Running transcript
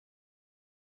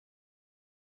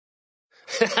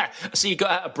So you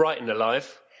got out of Brighton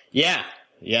alive. Yeah.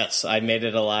 Yes, I made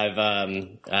it alive.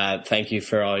 Thank you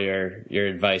for all your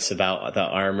advice about the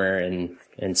armor and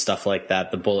stuff like that.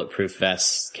 The bulletproof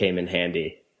vests came in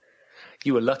handy.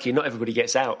 You were lucky. Not everybody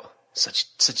gets out.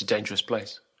 Such a dangerous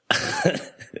place.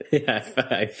 Yeah,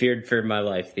 I feared for my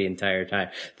life the entire time.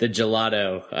 The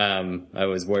gelato, I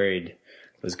was worried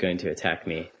was going to attack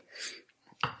me.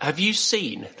 Have you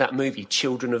seen that movie,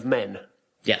 Children of Men?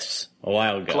 Yes, a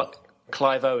while ago.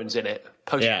 Clive Owen's in it.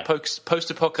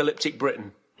 Post-apocalyptic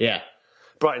Britain. Yeah.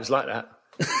 Brighton's like that.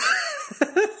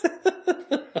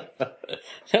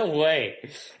 No way.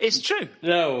 It's true.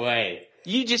 No way.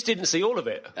 You just didn't see all of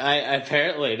it.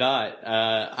 Apparently not.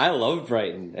 I love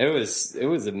Brighton. It was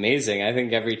amazing. I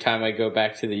think every time I go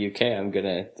back to the UK, I'm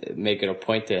gonna make it a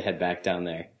point to head back down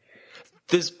there.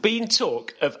 There's been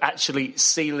talk of actually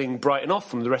sealing Brighton off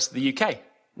from the rest of the UK.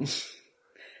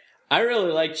 I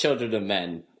really like Children of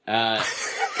Men. I'll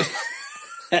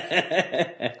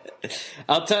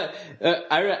tell.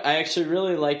 I actually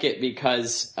really like it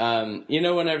because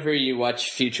whenever you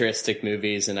watch futuristic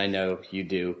movies, and I know you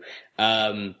do,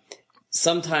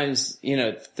 sometimes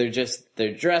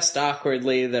they're dressed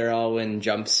awkwardly. They're all in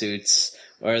jumpsuits,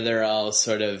 or they're all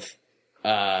sort of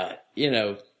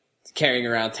carrying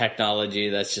around technology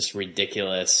that's just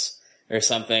ridiculous or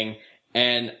something.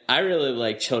 And I really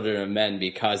like Children of Men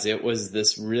because it was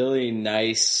this really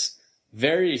nice,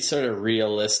 very sort of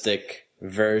realistic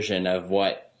version of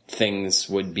what things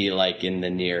would be like in the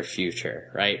near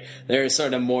future, right? There are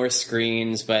sort of more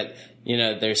screens, but,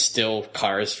 there's still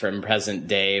cars from present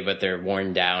day, but they're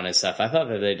worn down and stuff. I thought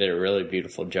that they did a really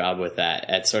beautiful job with that,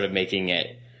 at sort of making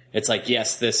it's like,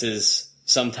 yes, this is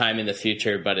sometime in the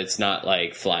future, but it's not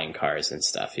like flying cars and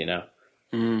stuff,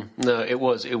 No, it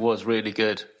was really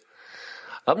good.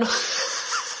 I'm not...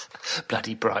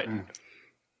 Bloody Brighton.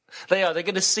 They're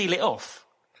going to seal it off.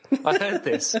 I heard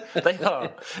this. They are.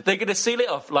 They're going to seal it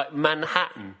off like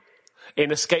Manhattan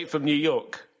in Escape from New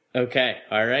York. Okay,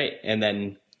 all right. And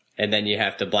then you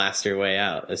have to blast your way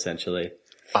out, essentially.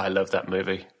 I love that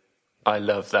movie. I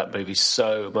love that movie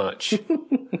so much.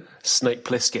 Snake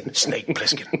Plissken.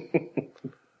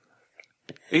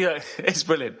 It's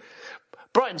brilliant.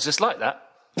 Brighton's just like that.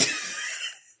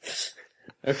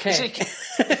 Okay. So,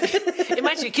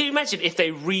 can you imagine if they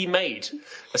remade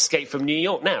Escape from New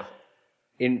York now?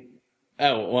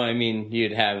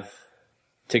 You'd have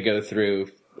to go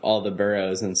through all the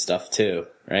boroughs and stuff too,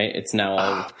 right? It's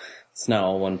now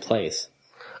all one place.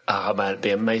 Oh man, it'd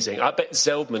be amazing. I bet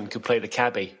Zeldman could play the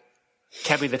cabbie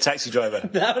the taxi driver.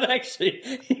 That would actually,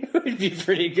 he would be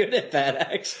pretty good at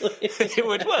that, actually. It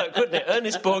would work, wouldn't it?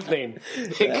 Ernest Borgnine.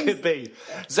 It could be.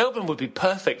 Zeldman would be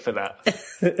perfect for that.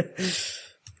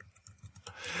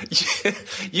 Are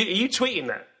you tweeting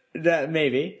that?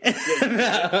 Maybe.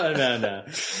 No.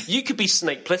 You could be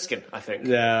Snake Plissken, I think.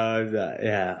 No,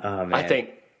 yeah. Oh, man. I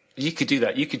think you could do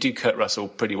that. You could do Kurt Russell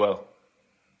pretty well.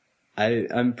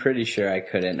 I'm pretty sure I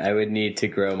couldn't. I would need to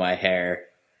grow my hair.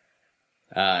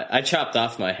 I chopped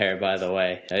off my hair, by the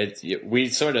way. We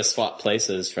sort of swapped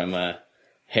places from a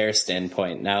hair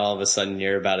standpoint. Now all of a sudden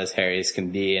you're about as hairy as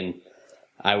can be, and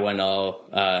I went all...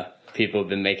 people have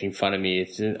been making fun of me.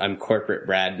 I'm corporate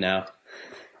Brad now.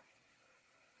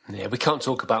 Yeah, we can't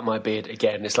talk about my beard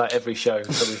again. It's like every show.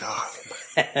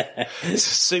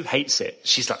 Sue hates it.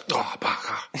 She's like,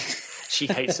 she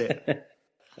hates it.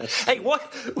 Hey,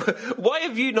 why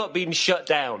have you not been shut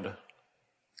down?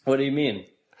 What do you mean?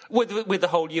 With the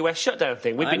whole US shutdown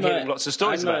thing. We've been hearing lots of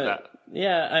stories about that.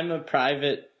 Yeah, I'm a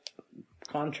private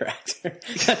contractor.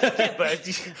 Yeah,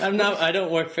 but I don't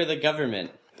work for the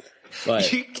government.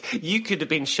 But you could have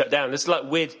been shut down. There's like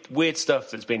weird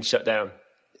stuff that's been shut down.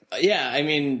 Yeah, I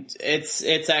mean,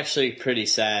 it's actually pretty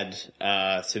sad,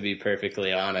 to be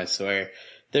perfectly honest, where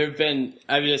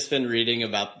I've just been reading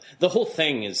about, the whole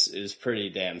thing is pretty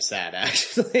damn sad,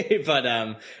 actually, but,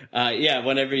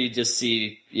 whenever you just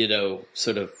see,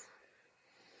 sort of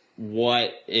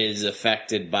what is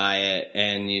affected by it,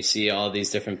 and you see all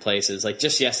these different places, like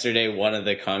just yesterday, one of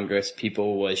the Congress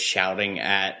people was shouting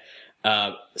at,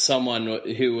 someone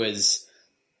who was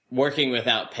working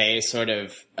without pay, sort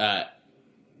of,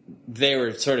 they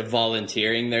were sort of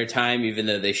volunteering their time, even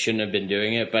though they shouldn't have been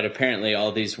doing it. But apparently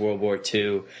all these World War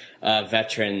II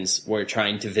veterans were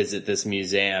trying to visit this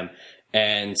museum.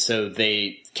 And so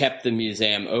they kept the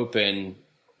museum open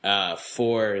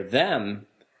for them,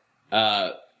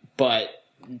 but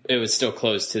it was still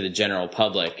closed to the general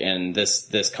public. And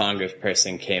this Congress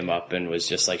person came up and was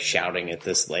just like shouting at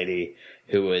this lady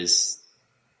who was,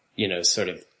 sort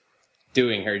of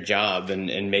doing her job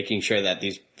and making sure that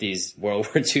these World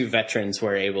War II veterans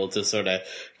were able to sort of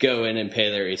go in and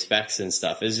pay their respects and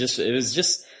stuff. There's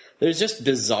just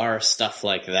bizarre stuff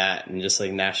like that, and just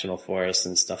like national forests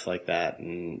and stuff like that.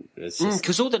 And it's just,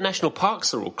 because all the national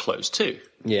parks are all closed too.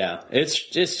 yeah, it's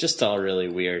just all really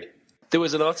weird. There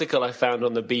was an article I found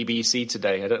on the BBC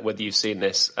today. I don't know whether you've seen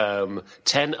this. 10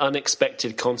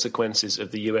 unexpected consequences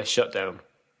of the US shutdown.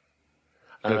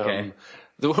 Okay.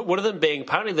 One of them being,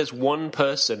 apparently there's one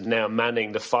person now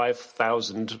manning the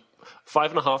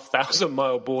 5,500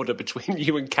 mile border between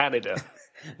you and Canada.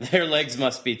 Their legs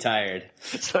must be tired.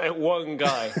 It's like one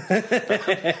guy.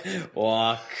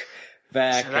 Walk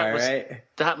back, So right?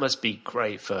 That must be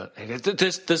great for...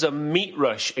 There's a meat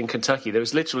rush in Kentucky. There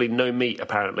was literally no meat,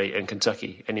 apparently, in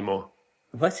Kentucky anymore.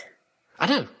 What? I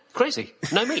know. Crazy.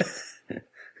 No meat.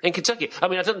 In Kentucky. I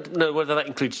mean, I don't know whether that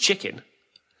includes chicken.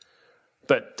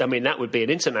 But, I mean, that would be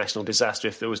an international disaster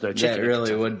if there was no chicken. That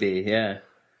really would be, yeah.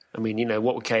 I mean,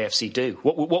 what would KFC do?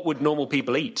 What would normal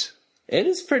people eat? It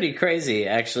is pretty crazy,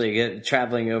 actually,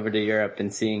 traveling over to Europe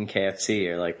and seeing KFC.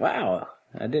 You're like, wow,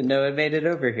 I didn't know it made it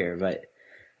over here, but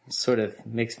it sort of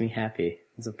makes me happy.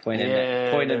 It's a point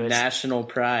of national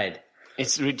pride.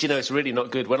 It's really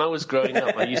not good. When I was growing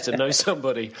up, I used to know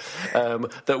somebody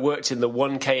that worked in the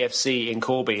one KFC in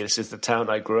Corby. This is the town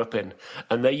I grew up in.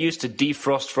 And they used to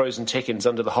defrost frozen chickens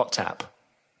under the hot tap.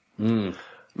 Man,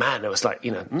 it was like,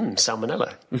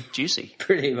 salmonella. Juicy.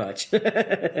 Pretty much.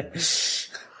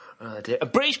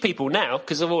 British people now,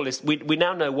 because of all this, we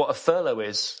now know what a furlough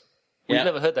is. We've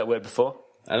never heard that word before.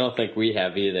 I don't think we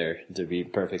have either, to be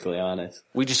perfectly honest.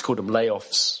 We just called them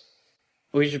layoffs.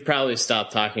 We should probably stop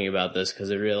talking about this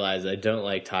because I realize I don't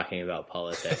like talking about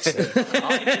politics.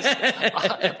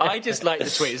 I just like the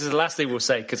tweet. This is the last thing we'll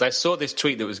say, because I saw this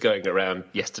tweet that was going around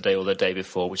yesterday or the day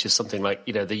before, which is something like,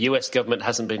 the US government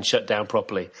hasn't been shut down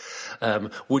properly.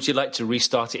 Would you like to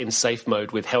restart it in safe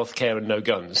mode with healthcare and no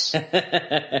guns?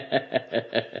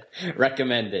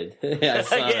 Recommended. Yeah, I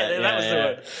saw that was the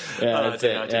word. Yeah, that's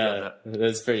it.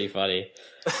 That's pretty funny.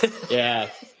 Yeah.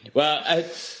 Well,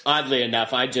 oddly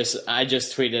enough, I just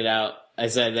tweeted out, I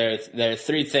said there are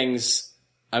three things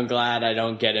I'm glad I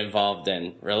don't get involved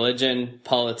in: religion,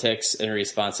 politics, and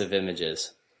responsive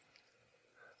images.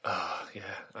 Oh, yeah,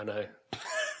 I know.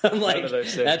 I'm like,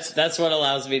 that's what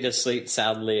allows me to sleep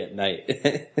soundly at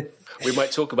night. We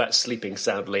might talk about sleeping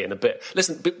soundly in a bit.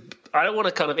 Listen, I don't want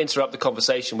to kind of interrupt the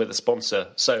conversation with the sponsor,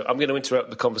 so I'm going to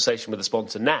interrupt the conversation with the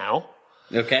sponsor now.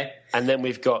 Okay. And then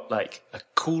we've got like a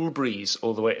cool breeze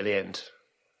all the way to the end.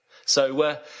 So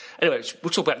anyway, we'll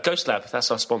talk about Ghost Lab.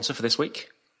 That's our sponsor for this week.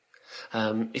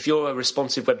 If you're a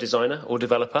responsive web designer or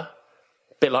developer,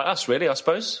 a bit like us, really, I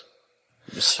suppose.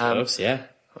 I suppose, yeah.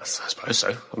 I suppose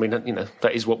so. I mean,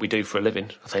 that is what we do for a living,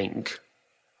 I think.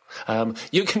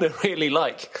 You're going to really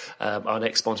like our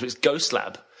next sponsor. It's Ghost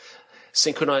Lab.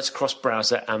 Synchronized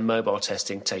cross-browser and mobile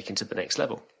testing taken to the next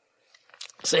level.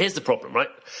 So here's the problem, right?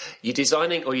 You're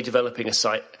designing or you're developing a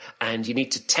site and you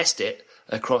need to test it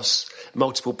across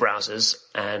multiple browsers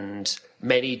and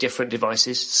many different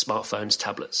devices, smartphones,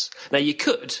 tablets. Now you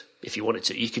could, if you wanted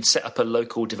to, you could set up a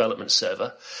local development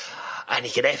server and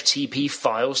you could FTP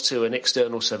files to an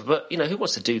external server, but who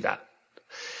wants to do that?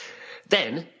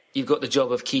 Then you've got the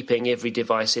job of keeping every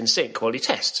device in sync while you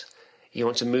test. You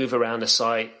want to move around the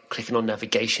site, clicking on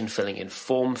navigation, filling in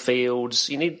form fields.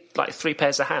 You need like 3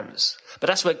 pairs of hands. But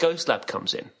that's where Ghost Lab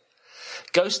comes in.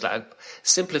 Ghost Lab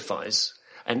simplifies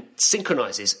and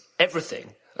synchronizes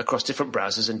everything across different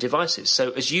browsers and devices.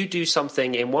 So as you do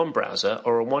something in one browser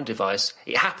or on one device,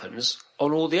 it happens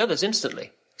on all the others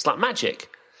instantly. It's like magic.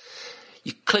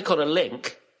 You click on a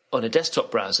link on a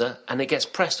desktop browser and it gets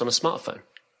pressed on a smartphone.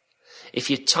 If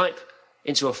you type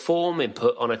into a form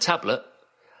input on a tablet,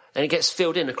 and it gets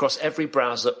filled in across every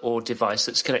browser or device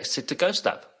that's connected to Ghost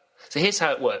Lab. So here's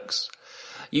how it works.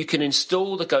 You can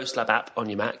install the Ghost Lab app on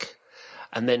your Mac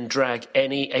and then drag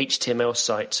any HTML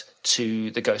site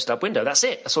to the Ghost Lab window. That's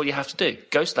it. That's all you have to do.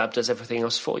 Ghost Lab does everything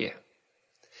else for you.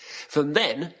 From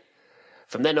then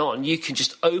on, you can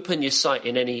just open your site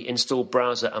in any installed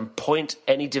browser and point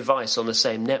any device on the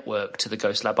same network to the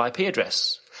Ghost Lab IP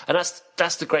address. And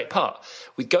that's the great part.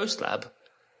 With Ghost Lab,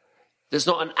 there's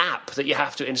not an app that you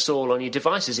have to install on your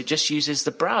devices. It just uses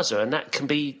the browser, and that can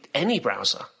be any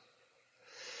browser.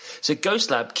 So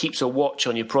Ghost Lab keeps a watch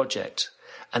on your project,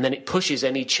 and then it pushes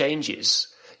any changes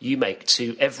you make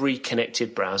to every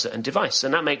connected browser and device.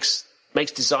 And that makes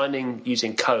designing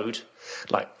using code,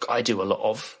 like I do a lot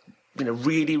of,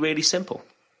 really, really simple.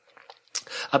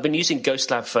 I've been using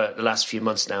Ghost Lab for the last few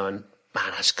months now, and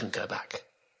man, I just couldn't go back.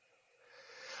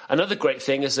 Another great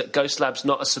thing is that Ghost Lab's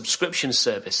not a subscription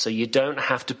service, so you don't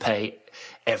have to pay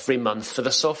every month for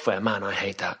the software. Man, I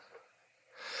hate that.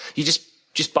 You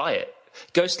just buy it.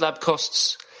 Ghost Lab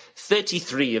costs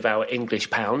 33 of our English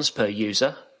pounds per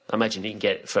user. I imagine you can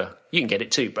get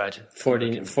it too, Brad.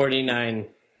 49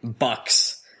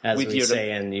 bucks, as we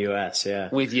say in the US, yeah.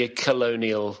 With your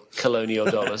colonial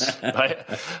dollars, right?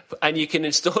 And you can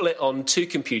install it on 2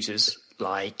 computers,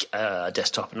 like a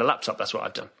desktop and a laptop. That's what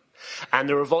I've done. And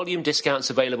there are volume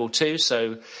discounts available too.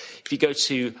 So if you go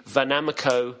to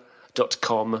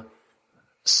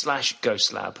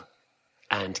vanamico.com/ghostlab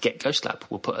and get Ghost Lab,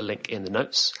 we'll put a link in the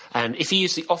notes. And if you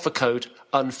use the offer code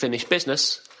unfinished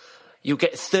business, you'll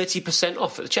get 30%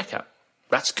 off at the checkout.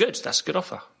 That's good. That's a good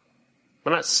offer.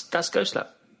 And that's Ghost Lab.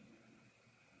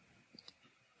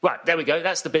 Right, there we go.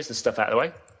 That's the business stuff out of the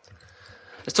way.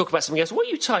 Let's talk about something else. What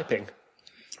are you typing?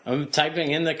 I'm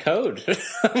typing in the code.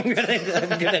 I'm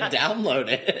gonna download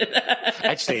it.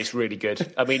 Actually, it's really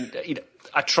good. I mean,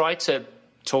 I try to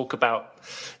talk about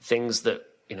things that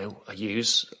we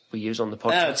use on the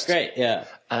podcast. Yeah, it's great. Yeah,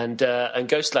 and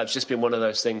Ghost Lab's just been one of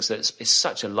those things that is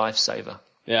such a lifesaver.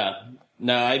 Yeah,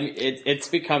 no, it's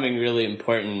becoming really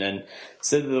important, and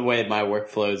so the way my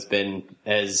workflow has been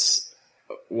is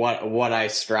what I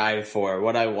strive for.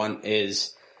 What I want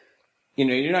is,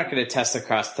 you're not going to test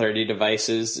across 30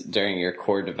 devices during your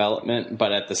core development,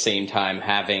 but at the same time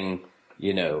having,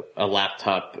 a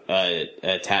laptop,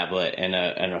 a tablet, and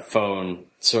a phone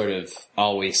sort of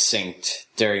always synced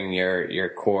during your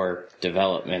core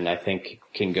development, I think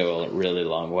can go a really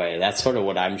long way. That's sort of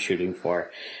what I'm shooting for.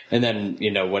 And then,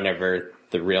 whenever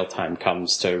the real time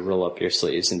comes to roll up your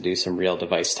sleeves and do some real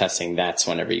device testing, that's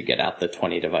whenever you get out the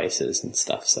 20 devices and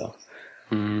stuff. So.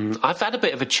 I've had a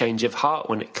bit of a change of heart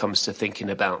when it comes to thinking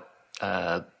about,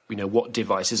 what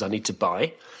devices I need to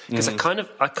buy, because I kind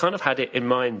of had it in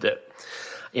mind that,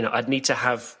 I'd need to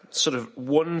have sort of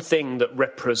one thing that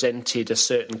represented a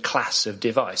certain class of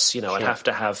device. Sure. I'd have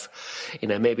to have,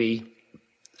 maybe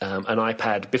an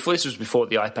iPad. This was before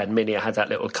the iPad Mini. I had that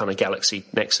little kind of Galaxy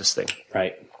Nexus thing,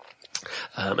 right?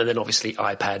 And then obviously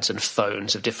iPads and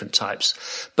phones of different types.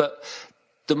 But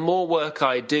the more work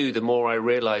I do, the more I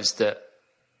realise that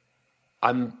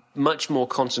I'm much more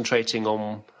concentrating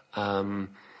on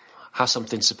how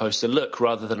something's supposed to look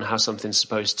rather than how something's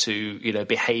supposed to,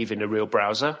 behave in a real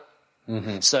browser.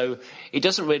 Mm-hmm. So it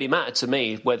doesn't really matter to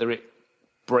me whether it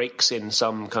breaks in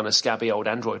some kind of scabby old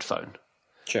Android phone.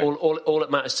 Sure. All that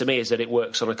matters to me is that it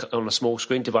works on a small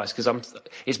screen device, because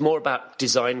it's more about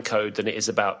design code than it is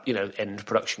about, end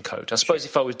production code. I suppose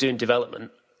if I was doing development,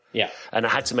 yeah, and I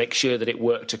had to make sure that it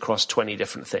worked across 20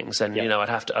 different things, then I'd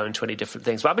have to own 20 different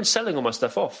things. But I've been selling all my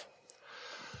stuff off.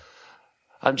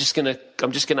 I'm just gonna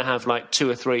have like 2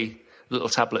 or 3 little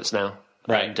tablets now,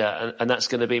 right? And that's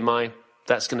gonna be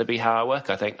be how I work,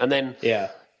 I think. And then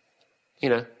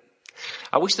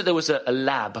I wish that there was a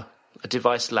lab, a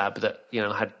device lab that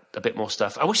had a bit more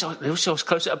stuff. I wish I was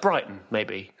closer to Brighton,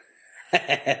 maybe.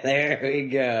 There we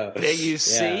go. There you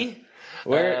see.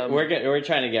 We're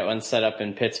trying to get one set up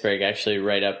in Pittsburgh, actually,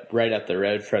 right up the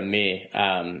road from me,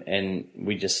 and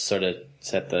we just sort of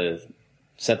set the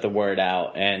word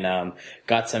out and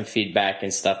got some feedback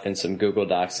and stuff in some Google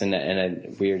Docs,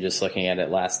 and we were just looking at it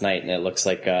last night, and it looks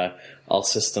like all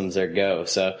systems are go.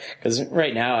 So, because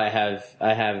right now I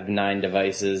have 9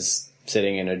 devices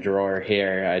sitting in a drawer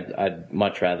here. I'd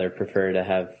much rather prefer to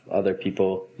have other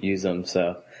people use them.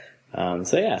 So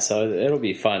it'll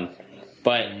be fun.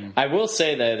 But I will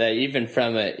say that even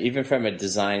from a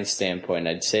design standpoint,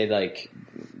 I'd say like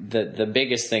the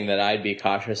biggest thing that I'd be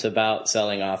cautious about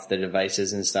selling off the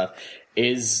devices and stuff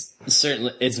is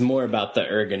certainly it's more about the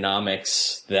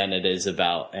ergonomics than it is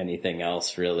about anything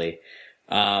else, really.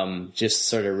 Just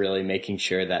sort of really making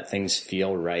sure that things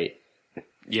feel right.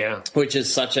 Yeah. Which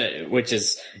is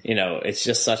it's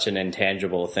just such an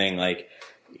intangible thing. Like,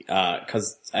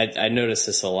 cause I notice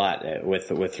this a lot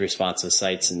with responsive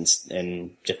sites and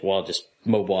just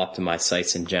mobile optimized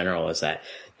sites in general, is that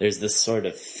there's this sort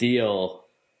of feel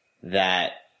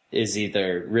that is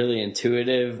either really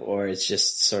intuitive or it's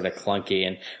just sort of clunky.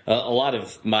 And a lot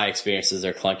of my experiences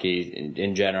are clunky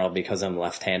in general because I'm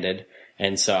left-handed.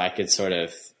 And so I could sort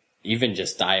of, even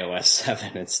just iOS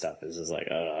 7 and stuff is just like,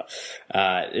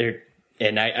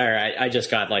 and I just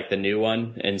got like the new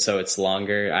one, and so it's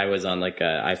longer. I was on like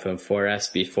a iPhone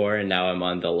 4S before, and now I'm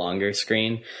on the longer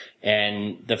screen.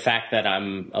 And the fact that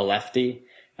I'm a lefty,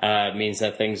 means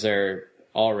that things are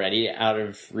already out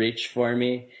of reach for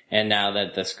me. And now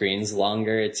that the screen's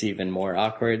longer, it's even more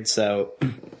awkward. So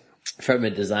from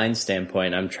a design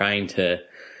standpoint, I'm trying to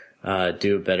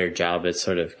do a better job at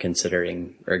sort of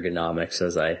considering ergonomics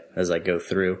as I go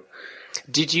through.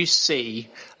 Did you see,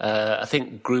 I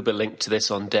think Gruber linked to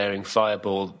this on Daring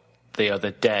Fireball the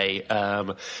other day,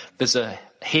 there's a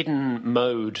hidden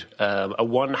mode, a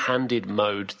one-handed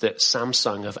mode that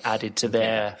Samsung have added to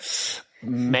their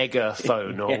mega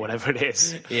phone or whatever it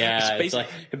is. Yeah,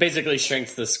 it basically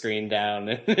shrinks the screen down.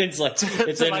 It's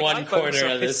in like one corner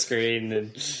of the screen,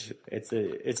 and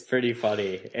it's pretty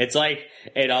funny. It's like,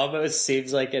 it almost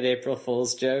seems like an April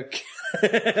Fool's joke,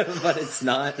 but it's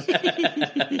not.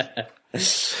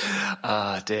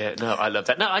 Ah, dear. No, I love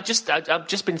that. No, I've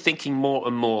just been thinking more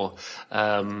and more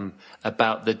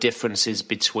about the differences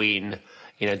between,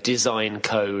 design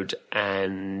code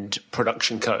and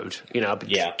production code.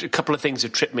 A couple of things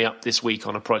have tripped me up this week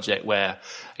on a project where,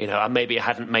 maybe I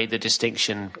hadn't made the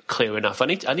distinction clear enough. I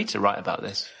need to write about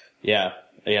this. Yeah,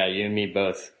 you and me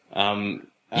both. You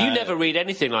never read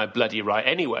anything I bloody write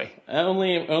anyway.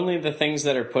 Only the things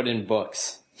that are put in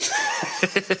books.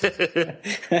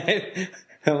 I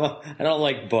don't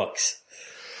like books.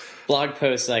 Blog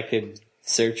posts I could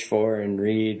search for and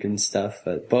read and stuff,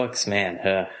 but books, man,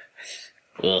 ugh.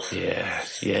 Yeah.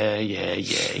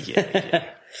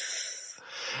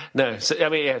 No,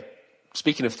 so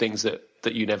speaking of things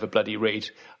that you never bloody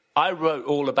read, I wrote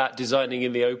all about designing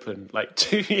in the open like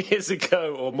 2 years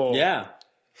ago or more. Yeah.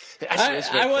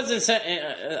 Actually, I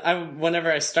wasn't.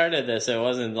 Whenever I started this, it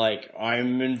wasn't like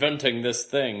I'm inventing this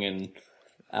thing, and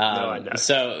no, I know.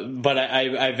 So, but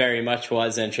I very much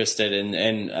was interested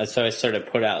in, so I sort of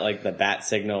put out like the bat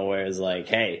signal, where it's like,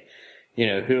 hey,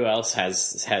 who else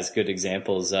has good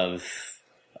examples of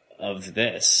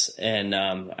this? And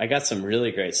I got some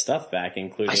really great stuff back,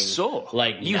 including I saw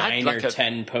like you 9 or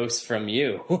 10 posts from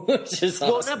you, which is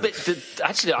awesome. No, but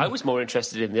actually, I was more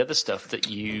interested in the other stuff that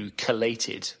you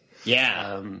collated.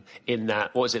 Yeah. In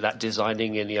that, what was it, that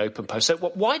designing in the open post? So,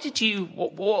 why did you?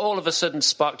 What all of a sudden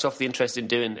sparked off the interest in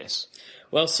doing this?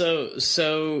 Well, so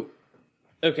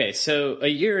a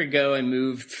year ago, I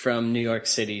moved from New York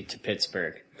City to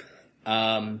Pittsburgh.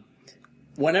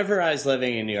 Whenever I was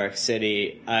living in New York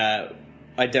City, I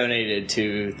donated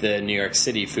to the New York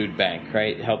City Food Bank,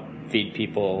 right? Help feed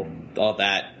people, all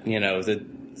that, the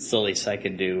least I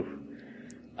could do,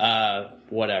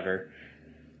 whatever.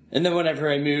 And then whenever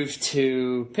I moved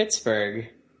to Pittsburgh,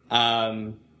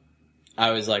 I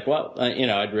was like, well,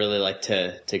 I'd really like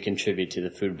to contribute to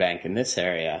the food bank in this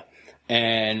area.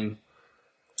 And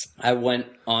I went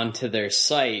onto their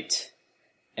site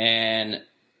and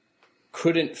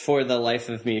couldn't for the life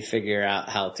of me figure out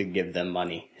how to give them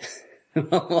money. I'm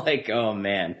like, oh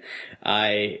man,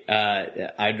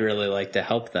 I'd really like to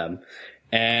help them.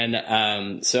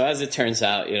 And so as it turns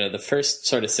out, the first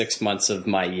sort of 6 months of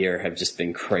my year have just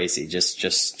been crazy,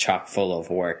 just chock full of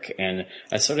work. And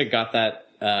I sort of got that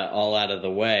all out of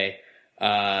the way,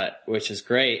 which is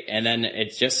great. And then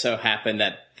it just so happened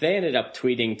that they ended up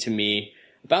tweeting to me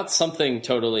about something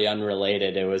totally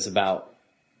unrelated. It was about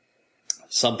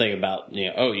something about,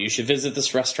 oh, you should visit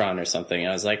this restaurant or something. And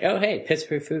I was like, oh, hey,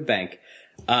 Pittsburgh Food Bank.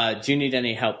 Do you need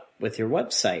any help with your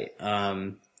website?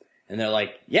 And they're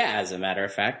like, yeah, as a matter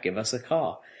of fact, give us a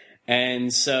call.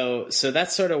 And so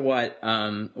that's sort of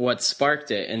what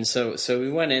sparked it. And so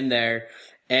we went in there,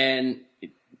 and,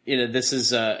 this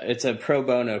is it's a pro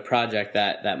bono project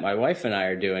that my wife and I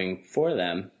are doing for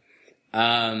them.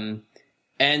 And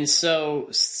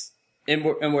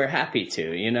we're happy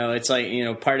to, it's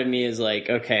like, part of me is like,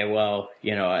 okay, well,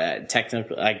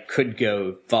 technically I could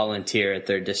go volunteer at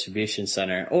their distribution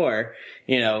center, or,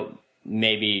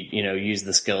 maybe, use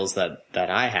the skills that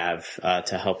I have,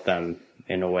 to help them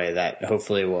in a way that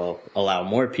hopefully will allow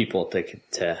more people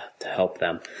to help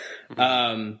them.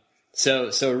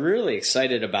 So really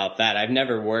excited about that. I've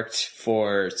never worked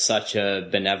for such a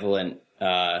benevolent,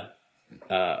 on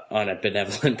a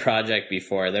benevolent project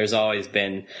before. There's always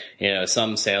been,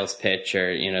 some sales pitch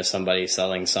or, somebody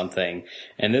selling something.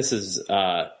 And this is,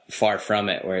 far from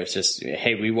it, where it's just,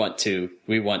 hey, we want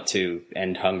to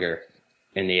end hunger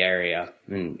in the area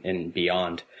and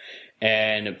beyond.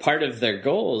 And part of their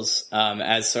goals,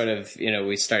 as sort of,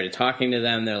 we started talking to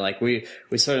them, they're like, we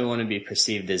sort of want to be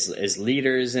perceived as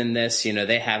leaders in this.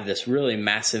 They have this really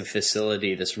massive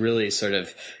facility, this really sort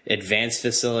of advanced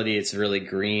facility. It's really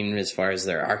green as far as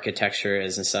their architecture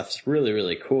is and stuff. It's really,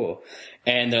 really cool.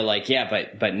 And they're like, yeah,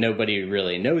 but nobody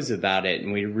really knows about it.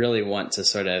 And we really want to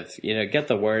sort of, get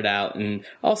the word out, and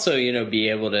also, be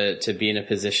able to be in a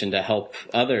position to help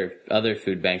other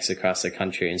food banks across the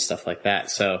country and stuff like that.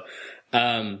 So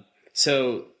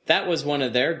that was one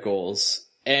of their goals.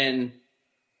 And,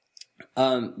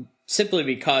 simply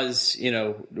because,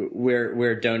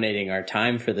 we're donating our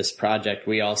time for this project.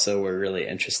 We also were really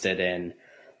interested in,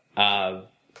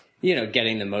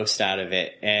 getting the most out of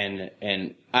it.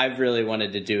 And I've really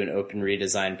wanted to do an open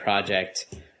redesign project,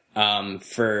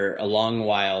 for a long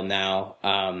while now,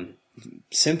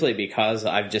 simply because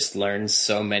I've just learned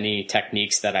so many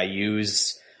techniques that I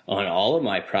use on all of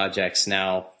my projects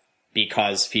now,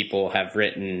 because people have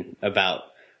written about,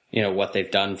 what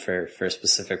they've done for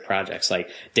specific projects. Like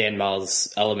Dan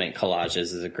Maul's element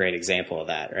collages is a great example of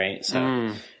that, right?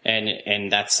 So,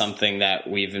 and that's something that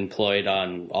we've employed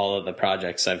on all of the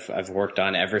projects I've worked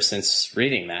on ever since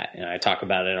reading that. I talk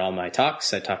about it in all my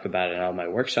talks. I talk about it in all my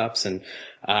workshops. And,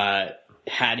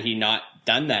 had he not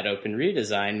done that open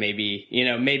redesign,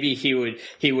 maybe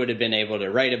he would have been able to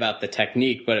write about the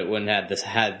technique, but it wouldn't have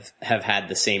had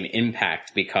the same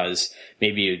impact, because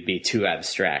maybe it would be too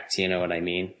abstract. You know what I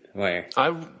mean? Where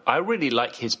I really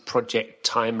like his project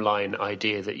timeline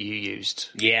idea that you used.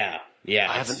 Yeah.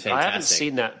 I haven't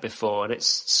seen that before, and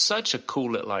it's such a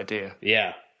cool little idea.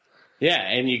 Yeah. Yeah,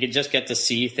 and you could just get to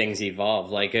see things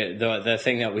evolve. Like the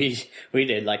thing that we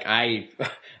did, like I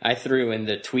threw in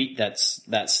the tweet that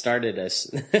started us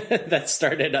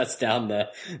down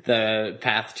the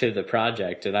path to the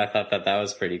project, and I thought that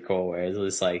was pretty cool. Where it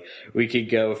was like we could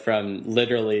go from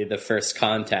literally the first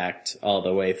contact all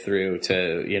the way through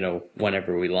to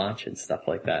whenever we launch and stuff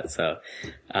like that. So,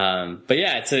 but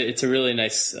yeah, it's a really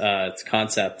nice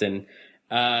concept. And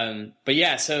but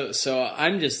yeah, so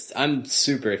I'm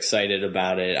super excited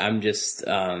about it. I'm just,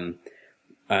 my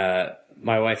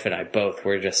wife and I both,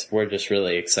 we're just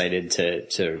really excited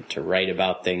to write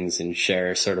about things and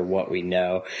share sort of what we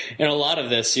know. And a lot of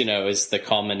this, is the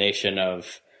culmination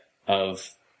of,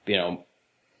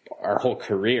 our whole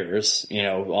careers,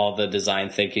 all the design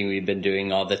thinking we've been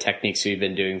doing, all the techniques we've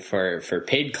been doing for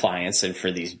paid clients and for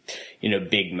these,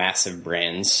 big, massive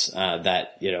brands,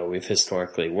 that, we've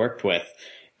historically worked with.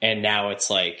 And now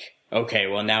it's like, okay,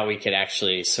 well, now we could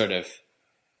actually sort of,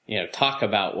 talk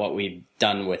about what we've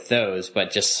done with those,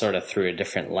 but just sort of through a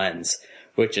different lens,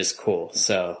 which is cool.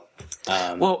 So,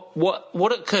 well,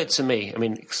 what occurred to me, I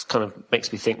mean, it kind of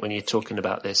makes me think when you're talking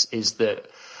about this, is that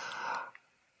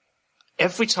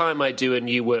every time I do a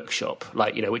new workshop,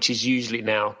 like, which is usually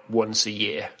now once a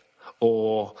year,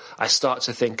 or I start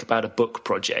to think about a book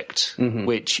project,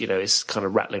 which, is kind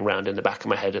of rattling around in the back of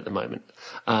my head at the moment.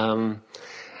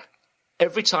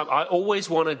 Every time I always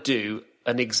want to do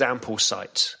an example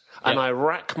site, and I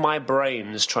rack my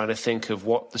brains trying to think of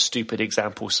what the stupid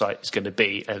example site is going to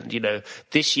be. And,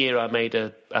 this year I made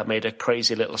a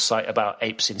crazy little site about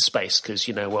apes in space because,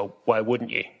 well, why wouldn't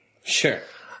you? Sure.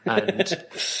 And...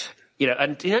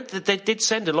 they did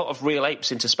send a lot of real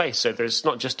apes into space, so there's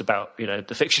not just about,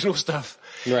 the fictional stuff.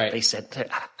 Right. They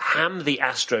said, Ham the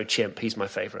Astro Chimp, he's my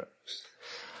favorite.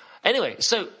 Anyway,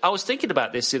 so I was thinking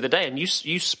about this the other day, and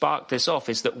you sparked this off,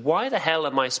 is that why the hell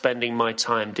am I spending my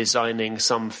time designing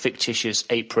some fictitious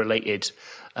ape-related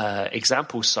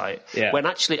example site when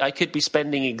actually I could be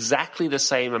spending exactly the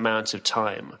same amount of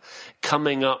time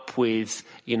coming up with,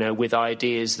 with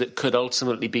ideas that could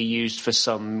ultimately be used for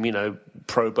some,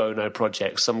 pro bono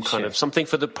project, some kind of something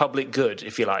for the public good,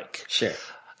 if you like. Sure.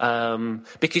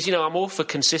 Because, I'm all for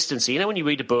consistency. When you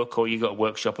read a book or you got a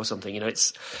workshop or something,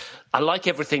 I like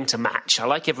everything to match. I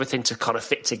like everything to kind of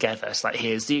fit together. It's like,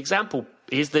 here's the example.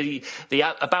 Here's the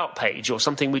about page or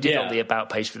something we did on the about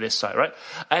page for this site, right?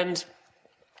 And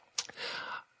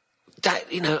that,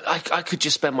 I could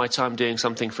just spend my time doing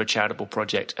something for a charitable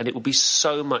project, and it would be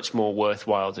so much more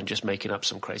worthwhile than just making up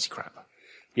some crazy crap.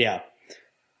 Yeah.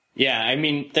 Yeah, I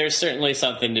mean, there's certainly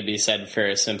something to be said for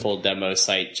a simple demo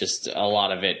site. Just a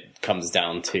lot of it comes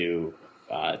down to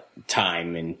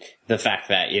time and the fact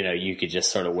that, you could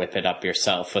just sort of whip it up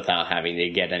yourself without having to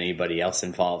get anybody else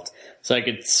involved. So I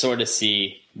could sort of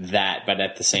see that, but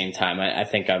at the same time, I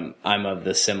think I'm of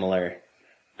the similar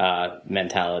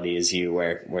mentality as you,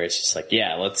 where it's just like,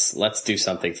 yeah, let's do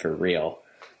something for real,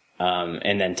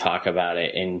 and then talk about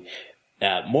it, and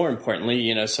more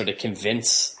importantly, sort of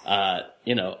convince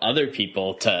other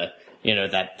people to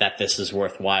that this is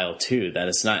worthwhile too. That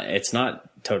it's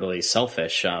not totally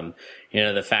selfish.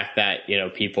 The fact that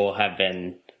people have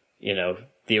been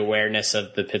the awareness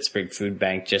of the Pittsburgh Food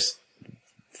Bank just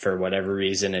for whatever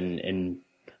reason, and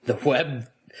the web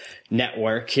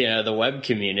network, the web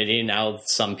community. Now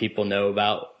some people know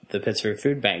about the Pittsburgh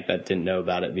Food Bank that didn't know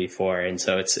about it before. And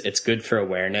so it's good for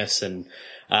awareness. And,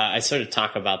 I sort of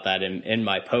talk about that in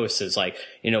my posts is like,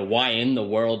 why in the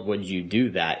world would you do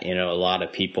that? A lot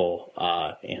of people,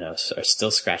 are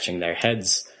still scratching their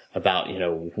heads about,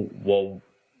 well,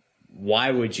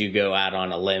 why would you go out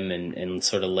on a limb and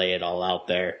sort of lay it all out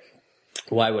there?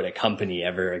 why would a company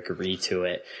ever agree to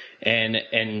it?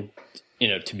 And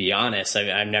to be honest,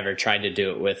 I've never tried to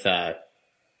do it with,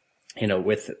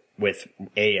 with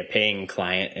a paying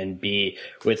client, and B,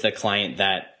 with a client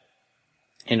that,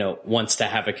 wants to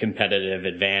have a competitive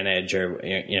advantage, or,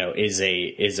 is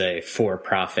a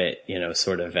for-profit,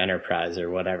 sort of enterprise or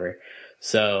whatever.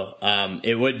 So,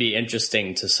 it would be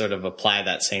interesting to sort of apply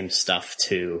that same stuff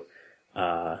to,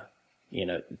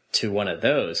 to one of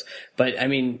those. But I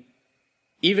mean,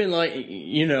 even like,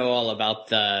 all about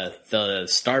the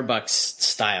Starbucks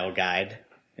style guide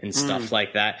and stuff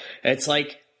like that. It's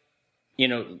like,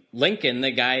 Lincoln,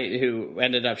 the guy who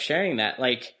ended up sharing that,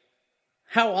 like,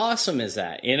 how awesome is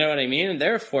that? You know what I mean?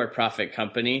 They're a for-profit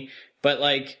company, but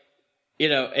like,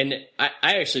 and I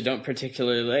actually don't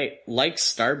particularly like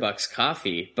Starbucks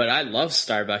coffee, but I love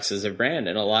Starbucks as a brand.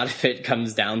 And a lot of it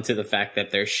comes down to the fact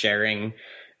that they're sharing,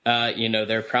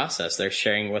 their process. They're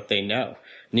sharing what they know.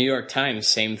 New York Times,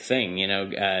 same thing,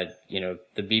 the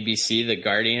BBC, the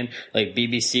Guardian, like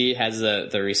BBC has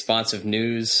the responsive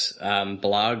news,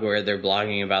 blog where they're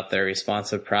blogging about their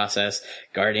responsive process.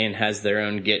 Guardian has their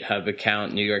own GitHub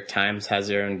account. New York Times has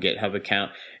their own GitHub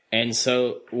account. And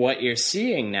so what you're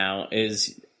seeing now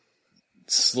is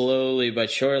slowly but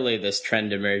surely this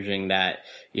trend emerging that,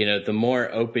 the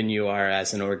more open you are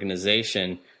as an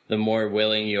organization, the more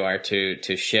willing you are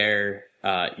to share,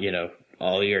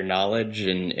 all your knowledge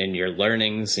and your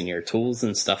learnings and your tools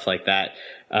and stuff like that,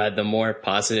 the more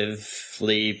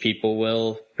positively people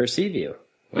will perceive you.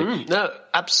 No,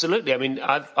 absolutely. I mean,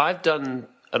 I've done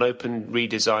an open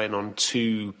redesign on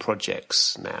 2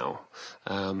 projects now,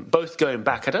 both going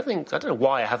back. I don't know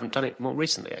why I haven't done it more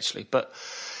recently, actually, but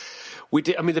we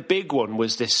did. I mean, the big one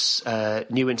was this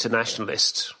New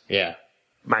Internationalist. Yeah.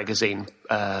 Magazine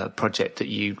project that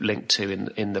you linked to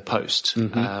in the post,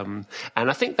 and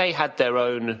I think they had their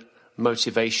own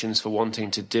motivations for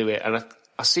wanting to do it, and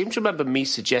I seem to remember me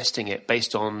suggesting it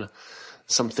based on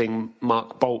something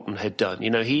Mark Bolton had done.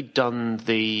 He'd done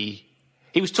he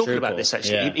was talking about this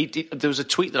actually. Yeah. There was a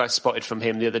tweet that I spotted from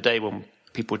him the other day when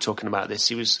people were talking about this.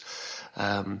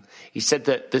 He said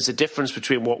that there's a difference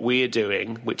between what we're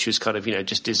doing, which is kind of,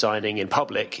 just designing in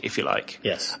public, if you like.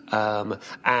 Yes.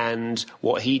 And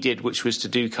what he did, which was to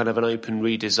do kind of an open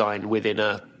redesign within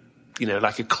a,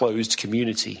 like a closed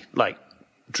community, like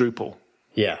Drupal.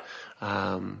 Yeah.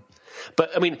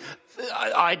 But I mean,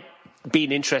 I'd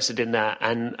been interested in that,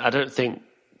 and I don't think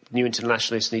New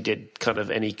Internationalists needed kind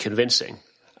of any convincing.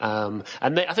 And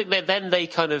I think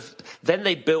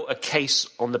they built a case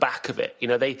on the back of it.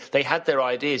 They had their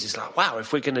ideas. It's like, wow,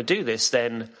 if we're going to do this,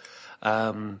 then,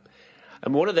 and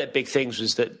one of their big things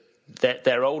was that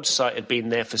their old site had been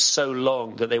there for so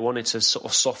long that they wanted to sort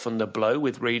of soften the blow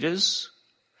with readers.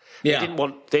 Yeah. They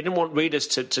didn't want readers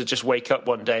to just wake up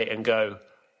one day and go,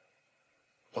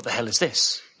 what the hell is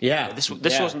this? Yeah. This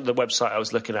wasn't the website I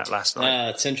was looking at last night.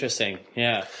 It's interesting.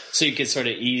 Yeah. So you could sort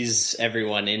of ease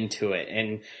everyone into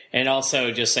it, and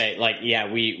also just say, like, yeah,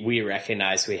 we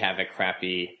recognize we have a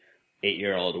crappy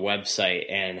 8-year-old website,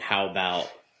 and how about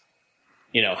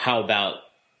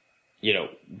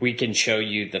we can show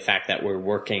you the fact that we're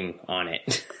working on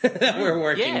it, that we're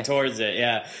working towards it.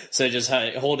 Yeah. So just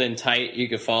hold in tight. You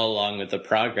could follow along with the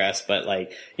progress, but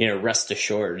rest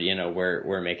assured,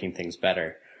 we're making things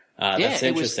better. That's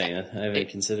interesting. I haven't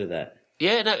considered that.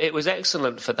 Yeah, no, it was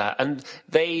excellent for that. And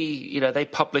they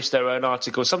published their own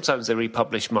articles. Sometimes they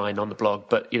republish mine on the blog,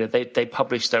 but, they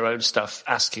published their own stuff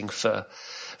asking for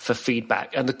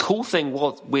feedback. And the cool thing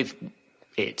with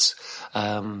it,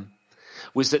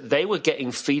 was that they were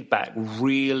getting feedback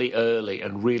really early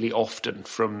and really often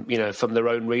from their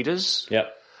own readers.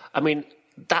 Yep. I mean,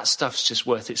 that stuff's just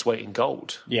worth its weight in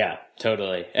gold. Yeah,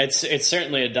 totally. It's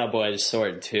certainly a double-edged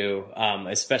sword too.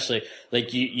 Especially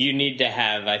like you need to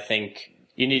have, I think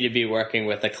you need to be working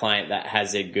with a client that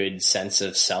has a good sense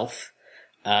of self.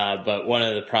 But one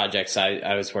of the projects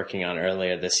I was working on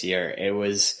earlier this year, it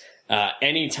was,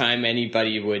 anytime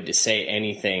anybody would say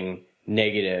anything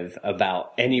negative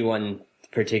about any one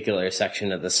particular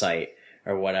section of the site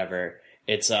or whatever,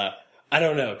 it's, I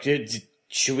don't know,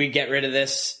 should we get rid of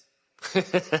this?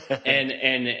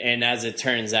 and as it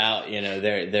turns out,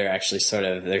 they're actually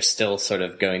they're still sort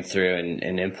of going through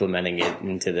and implementing it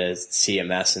into the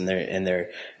CMS, and they're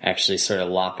actually sort of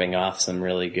lopping off some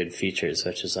really good features,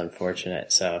 which is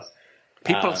unfortunate. So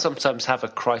People sometimes have a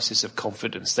crisis of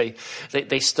confidence.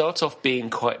 They start off being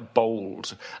quite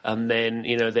bold, and then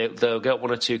they'll get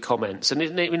one or two comments,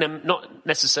 and not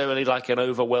necessarily like an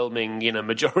overwhelming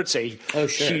majority,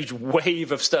 huge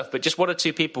wave of stuff, but just one or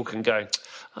two people can go,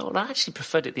 "Oh, well, I actually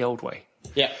preferred it the old way."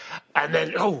 Yeah, and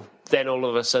then all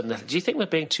of a sudden, do you think we're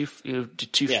being too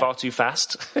far too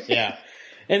fast? Yeah,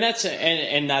 and that's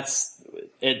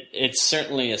it. It's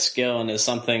certainly a skill, and is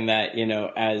something that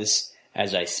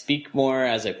as I speak more,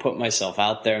 as I put myself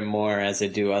out there more, as I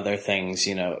do other things,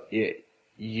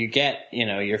 you get,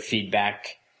 your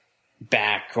feedback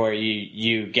back, or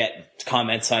you get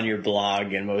comments on your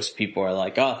blog, and most people are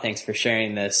like, "Oh, thanks for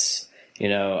sharing this.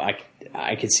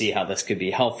 I could see how this could be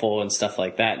helpful," and stuff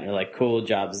like that. And you're like, "Cool,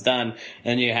 job's done."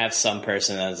 And you have some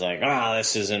person that's like, "Oh,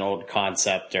 this is an old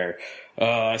concept," or,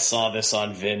 "Oh, I saw this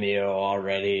on Vimeo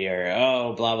already," or,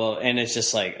 "Oh, blah, blah." And it's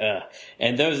just like, ugh.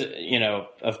 And those,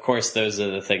 of course, those are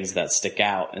the things that stick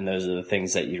out, and those are the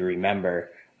things that you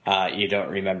remember. You don't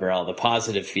remember all the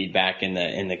positive feedback and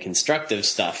the constructive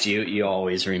stuff. You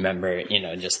always remember,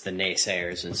 just the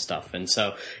naysayers and stuff. And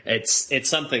so it's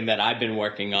something that I've been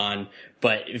working on,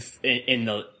 but in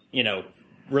the,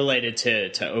 related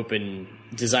to open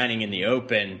designing in the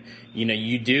open, you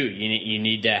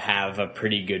need to have a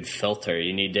pretty good filter.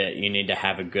 You need to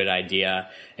have a good idea,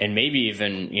 and maybe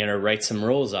even, write some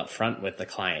rules up front with the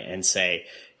client and say,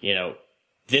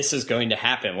 this is going to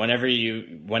happen whenever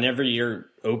you're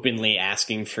openly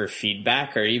asking for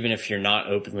feedback, or even if you're not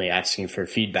openly asking for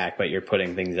feedback, but you're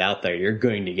putting things out there, you're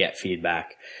going to get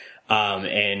feedback.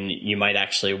 And you might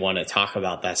actually want to talk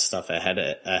about that stuff ahead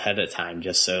of time,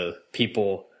 just so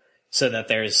that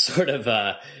there's sort of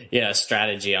a,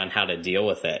 strategy on how to deal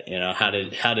with it,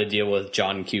 how to deal with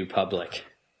John Q. Public.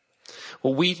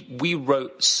 Well, we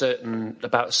wrote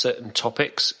about certain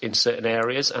topics in certain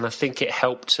areas, and I think it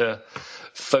helped to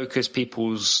focus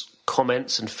people's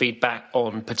comments and feedback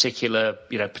on particular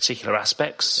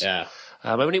aspects. Yeah.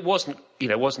 It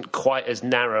wasn't quite as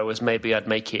narrow as maybe I'd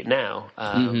make it now.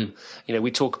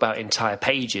 We talk about entire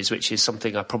pages, which is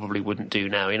something I probably wouldn't do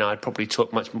now. I'd probably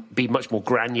be much more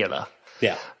granular.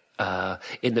 Yeah.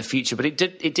 In the future, but it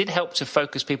did help to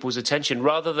focus people's attention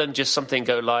rather than just something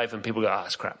go live and people go, "Ah,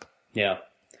 that's crap." Yeah.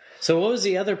 So what was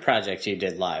the other project you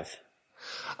did live?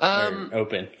 Or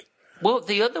open? Well,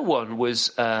 the other one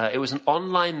was it was an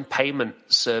online payment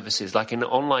services, like an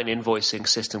online invoicing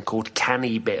system called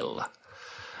Cannybill,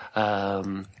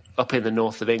 up in the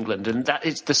north of England, and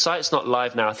the site's not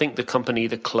live now. I think the company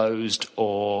either closed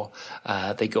or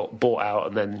they got bought out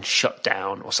and then shut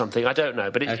down or something. I don't know,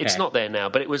 but it's not there now.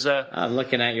 But it was I'm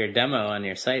looking at your demo on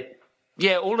your site.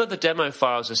 Yeah, all of the demo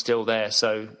files are still there,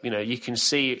 so you can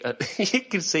see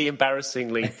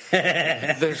embarrassingly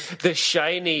the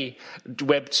shiny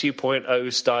Web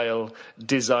 2.0 style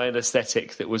design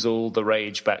aesthetic that was all the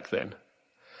rage back then.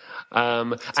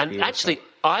 And beautiful. Actually,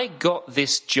 I got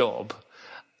this job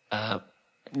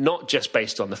not just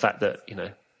based on the fact that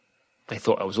they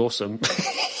thought I was awesome.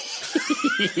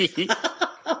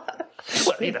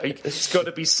 Well, it's got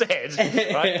to be said,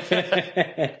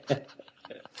 right?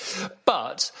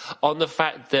 But on the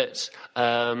fact that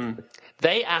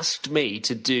they asked me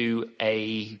to do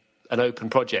an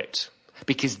open project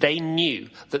because they knew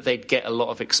that they'd get a lot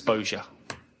of exposure.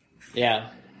 Yeah.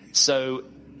 So,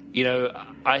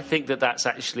 I think that's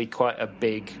actually quite a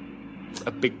big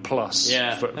plus.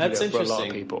 Yeah, that's interesting. For a lot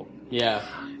of people. Yeah.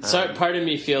 So part of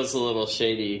me feels a little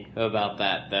shady about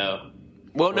that, though.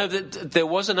 Well, no, there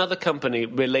was another company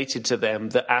related to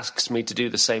them that asked me to do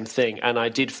the same thing, and I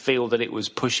did feel that it was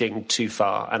pushing too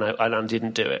far, and I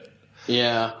didn't do it.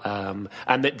 Yeah. And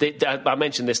I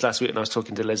mentioned this last week when I was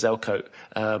talking to Liz Elcote.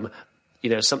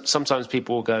 Sometimes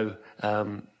people will go,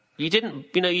 "You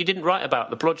didn't write about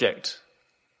the project,"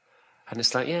 and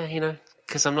it's like, yeah,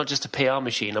 because I'm not just a PR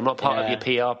machine. I'm not part of your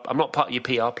PR. I'm not part of your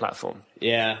PR platform.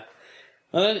 Yeah.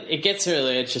 Well, it gets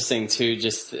really interesting, too.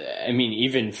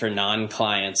 Even for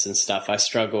non-clients and stuff, I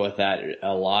struggle with that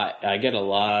a lot. I get a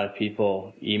lot of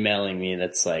people emailing me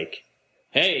that's like,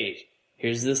 "Hey,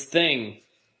 here's this thing.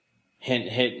 Hint,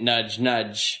 hint, nudge,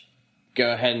 nudge.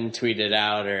 Go ahead and tweet it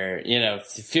out, or,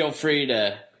 feel free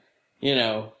to,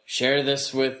 share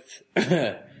this with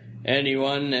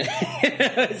anyone."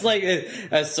 It's like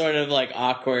a sort of like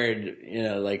awkward,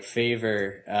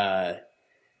 favor,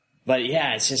 but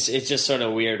yeah, it's just sort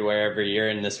of weird wherever you're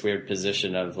in this weird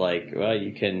position of like, well,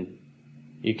 you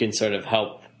can sort of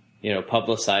help,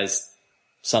 publicize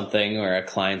something or a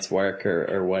client's work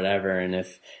or whatever. And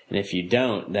if you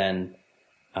don't, then,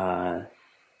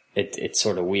 it's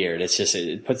sort of weird.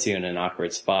 It puts you in an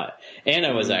awkward spot.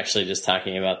 Anna was actually just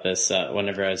talking about this,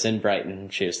 whenever I was in Brighton.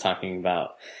 She was talking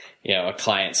about, a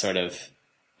client sort of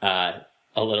a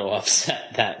little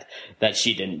upset that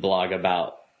she didn't blog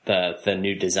about the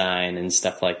new design and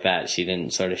stuff like that. She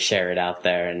didn't sort of share it out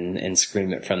there and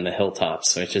scream it from the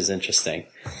hilltops, which is interesting.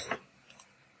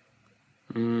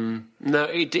 No,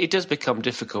 it does become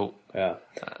difficult. Yeah,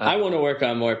 I want to work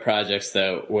on more projects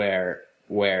though, where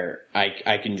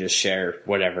I can just share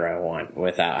whatever I want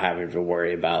without having to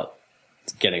worry about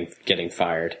getting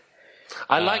fired.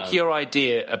 I like your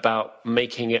idea about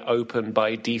making it open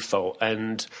by default,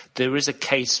 and there is a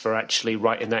case for actually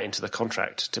writing that into the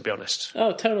contract, to be honest.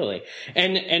 Oh, totally.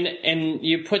 And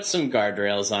you put some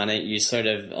guardrails on it. You sort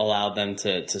of allow them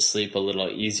to sleep a little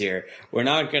easier. We're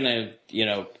not going to,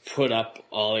 put up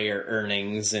all your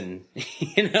earnings and,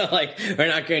 we're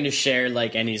not going to share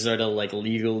like any sort of like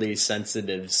legally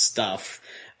sensitive stuff.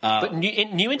 But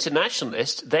New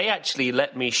Internationalist, they actually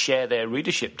let me share their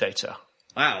readership data.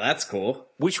 Wow, that's cool.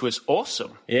 Which was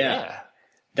awesome. Yeah.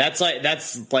 That's like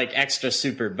extra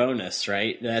super bonus,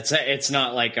 right? It's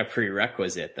not like a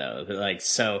prerequisite though.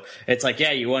 So it's like,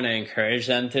 yeah, you want to encourage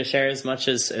them to share as much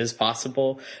as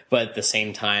possible, but at the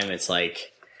same time, it's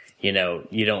like, you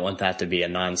don't want that to be a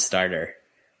non-starter.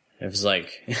 It's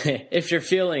like, if you're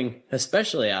feeling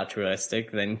especially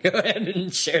altruistic, then go ahead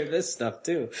and share this stuff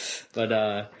too.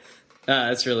 But,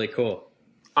 that's really cool.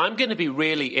 I'm going to be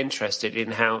really interested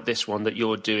in how this one that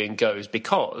you're doing goes,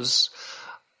 because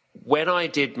when I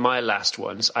did my last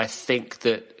ones, I think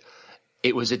that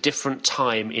it was a different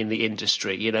time in the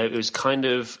industry. It was kind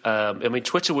of,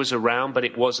 Twitter was around, but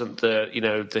it wasn't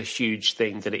the huge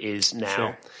thing that it is now.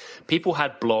 Sure. People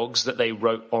had blogs that they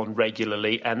wrote on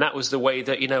regularly, and that was the way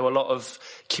that, a lot of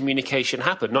communication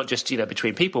happened, not just,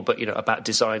 between people, but, about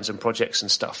designs and projects and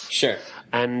stuff. Sure.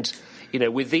 And,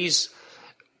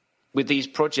 with these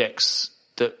projects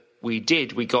that we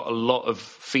did, we got a lot of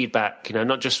feedback,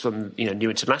 not just from, New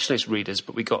Internationalist readers,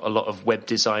 but we got a lot of web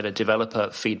designer, developer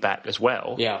feedback as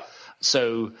well. Yeah.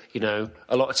 So,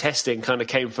 a lot of testing kind of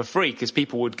came for free because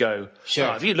people would go, sure.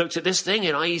 Oh, have you looked at this thing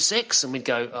in IE6? And we'd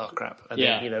go, oh, crap. And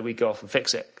then, we'd go off and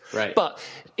fix it. Right. But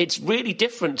it's really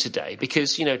different today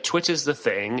because, Twitter's the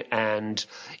thing and,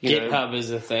 GitHub is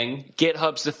the thing.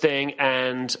 GitHub's the thing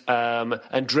and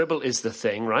Dribble is the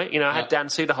thing, right? I had Dan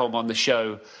Cederholm on the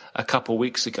show a couple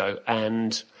weeks ago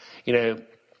and,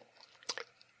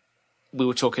 we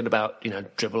were talking about,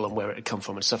 Dribble and where it had come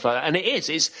from and stuff like that. And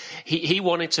he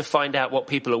wanted to find out what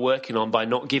people are working on by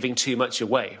not giving too much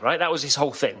away, right? That was his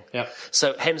whole thing. Yeah.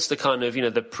 So hence the kind of,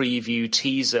 the preview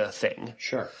teaser thing.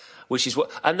 Sure. Which is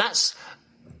what, and that's,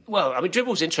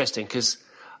 Dribble's interesting because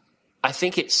I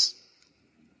think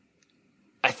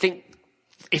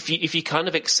if you kind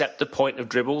of accept the point of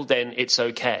Dribble, then it's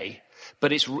okay.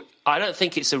 But I don't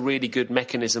think it's a really good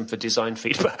mechanism for design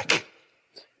feedback.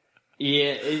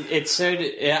 Yeah, it's so.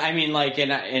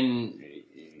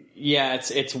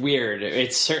 It's weird.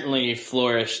 It's certainly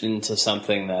flourished into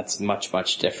something that's much,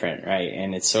 much different, right?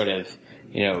 And it's sort of,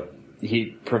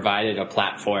 he provided a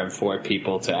platform for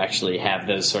people to actually have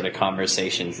those sort of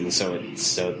conversations, and so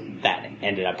that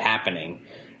ended up happening.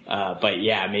 But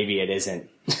yeah, maybe it isn't.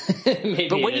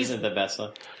 Isn't the best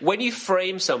one. When you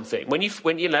frame something,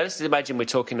 let's imagine we're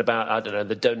talking about, I don't know,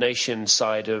 the donation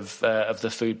side of the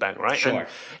food bank, right? Sure.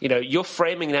 And, you're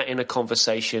framing that in a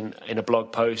conversation, in a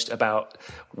blog post about,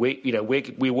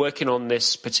 we're working on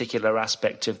this particular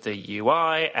aspect of the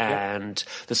UI and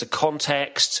there's a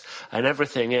context and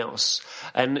everything else.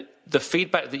 And the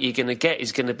feedback that you're going to get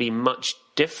is going to be much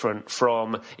different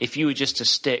from if you were just to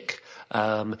stick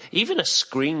even a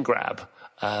screen grab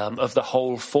of the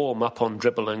whole form up on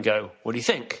Dribble and go, what do you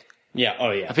think? Yeah.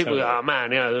 Oh, yeah. And people totally. go, oh man,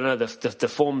 the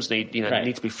forms need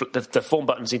to be the form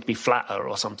buttons need to be flatter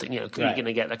or something. You're going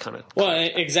to get that kind of. Well,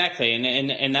 exactly,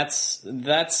 and that's.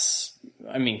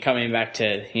 Coming back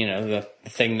to the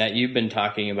thing that you've been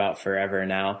talking about forever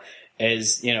now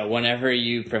is whenever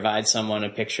you provide someone a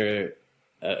picture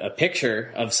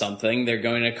of something, they're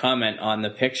going to comment on the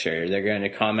picture. They're going to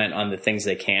comment on the things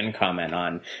they can comment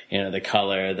on, the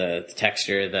color, the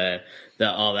texture, the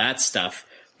all that stuff.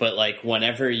 But like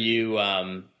whenever you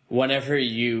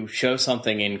show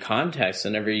something in context,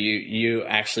 whenever you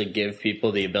actually give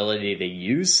people the ability to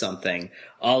use something,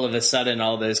 all of a sudden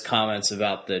all those comments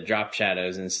about the drop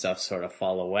shadows and stuff sort of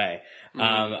fall away.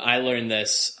 Mm-hmm. I learned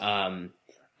this, I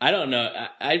don't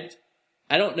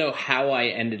know how I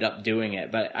ended up doing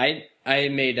it, but I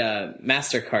made a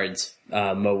MasterCard's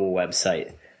mobile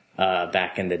website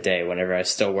back in the day whenever I was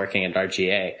still working at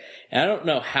RGA. And I don't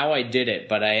know how I did it,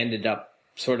 but I ended up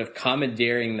sort of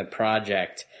commandeering the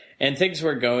project. And things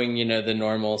were going, the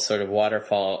normal sort of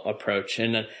waterfall approach.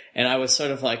 And I was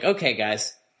sort of like, okay,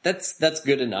 guys, that's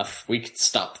good enough. We could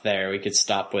stop there. We could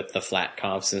stop with the flat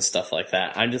comps and stuff like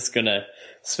that. I'm just gonna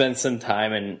spend some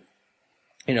time and,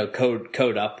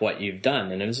 code up what you've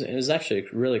done. And it was actually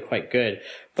really quite good.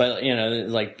 But,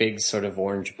 like big sort of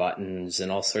orange buttons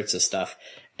and all sorts of stuff.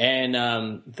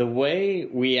 And the way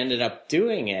we ended up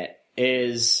doing it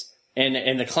is,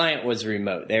 and the client was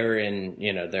remote. They were in,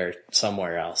 they're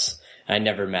somewhere else. I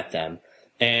never met them.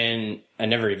 And I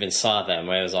never even saw them.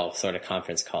 It was all sort of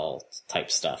conference call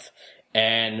type stuff.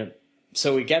 And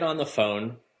so we get on the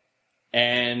phone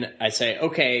and I say,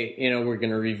 okay, we're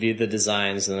going to review the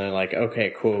designs. And they're like,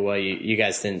 okay, cool. Well, you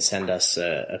guys didn't send us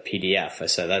a PDF. I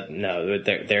said, no,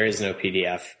 there is no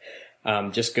PDF.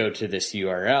 Just go to this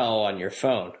URL on your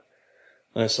phone.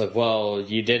 And I said, well,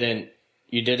 you didn't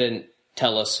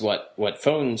tell us what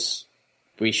phones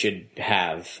we should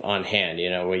have on hand.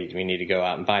 We need to go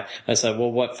out and buy. I said,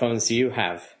 well, what phones do you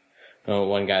have? Oh,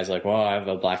 one guy's like, well, I have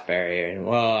a BlackBerry, and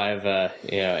well, I have a,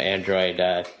 Android,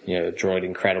 Droid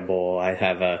Incredible. I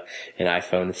have an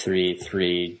iPhone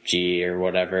 3G or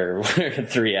whatever,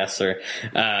 3S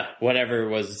or, whatever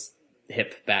was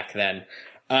hip back then.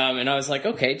 And I was like,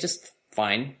 okay, just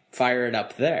fine. Fire it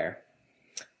up there.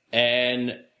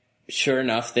 And sure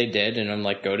enough, they did. And I'm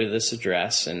like, go to this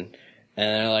address. And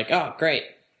they're like, oh, great.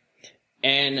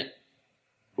 And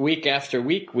week after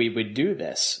week, we would do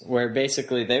this, where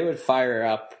basically they would fire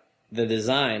up the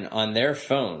design on their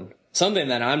phone, something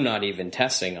that I'm not even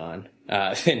testing on,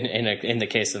 in the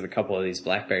case of a couple of these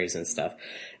BlackBerries and stuff.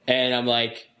 And I'm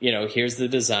like, here's the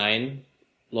design,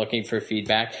 looking for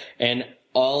feedback. And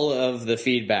all of the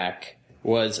feedback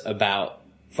was about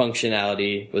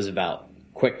functionality, was about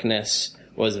quickness,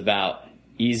 was about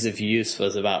ease of use,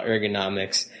 was about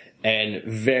ergonomics. And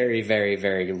very, very,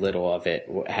 very little of it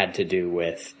had to do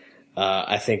with,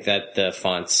 I think that the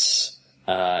font's,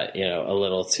 a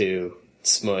little too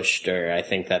smushed, or I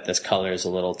think that this color is a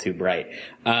little too bright.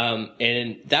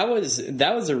 And that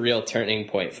was a real turning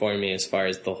point for me as far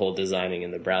as the whole designing in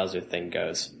the browser thing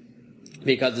goes.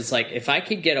 Because it's like, if I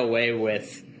could get away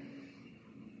with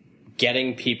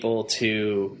getting people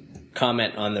to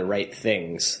comment on the right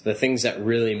things, the things that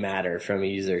really matter from a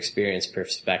user experience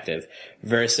perspective,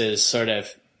 versus sort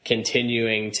of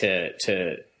continuing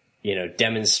to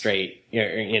demonstrate,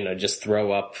 just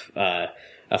throw up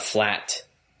a flat,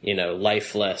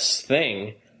 lifeless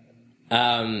thing,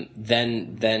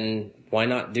 then why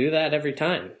not do that every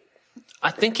time?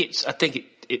 I think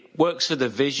it works for the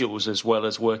visuals as well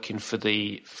as working for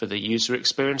the user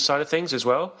experience side of things as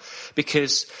well.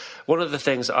 Because one of the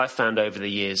things that I've found over the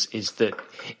years is that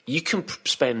you can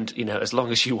spend, as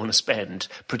long as you want to spend,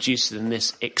 producing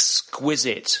this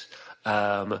exquisite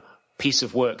piece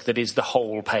of work that is the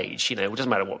whole page. It doesn't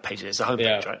matter what page it is, the home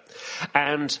page, right?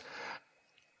 And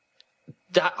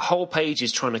that whole page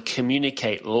is trying to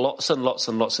communicate lots and lots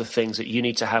and lots of things that you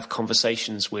need to have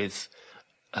conversations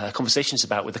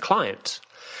about with the client.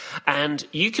 And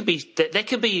there could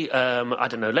be, I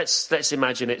don't know, let's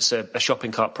imagine it's a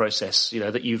shopping cart process,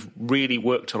 that you've really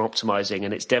worked on optimizing,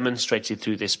 and it's demonstrated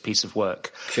through this piece of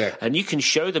work. Sure. And you can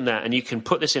show them that, and you can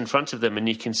put this in front of them, and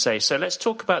you can say, so let's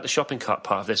talk about the shopping cart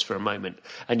part of this for a moment.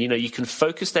 And, you can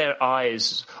focus their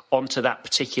eyes onto that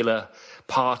particular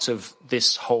part of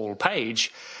this whole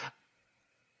page.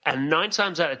 And 9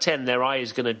 times out of 10, their eye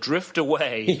is going to drift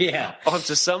away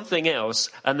onto something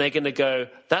else, and they're going to go,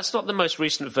 that's not the most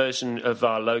recent version of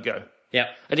our logo. Yeah.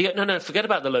 And you go, no, forget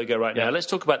about the logo right now. Let's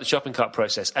talk about the shopping cart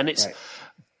process. And it's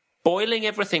boiling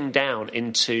everything down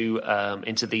into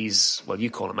these, well,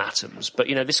 you call them atoms, but,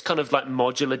 this kind of like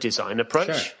modular design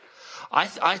approach. Sure.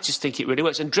 I just think it really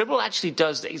works. And Dribble actually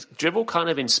does. Dribble kind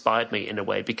of inspired me in a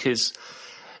way, because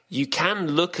you can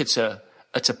look at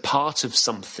a part of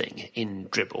something in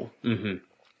Dribble.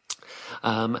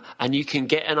 Mm-hmm. And you can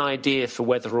get an idea for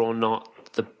whether or not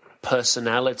the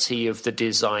personality of the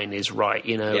design is right.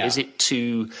 Is it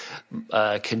too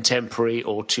contemporary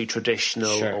or too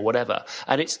traditional or whatever?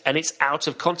 And it's out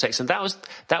of context. And that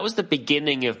was the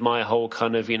beginning of my whole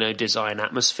kind of, design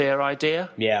atmosphere idea.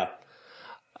 Yeah.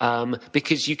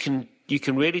 Because you can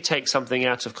really take something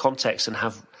out of context and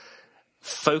have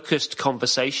focused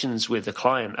conversations with the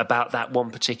client about that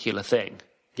one particular thing.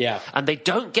 Yeah. And they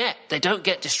don't get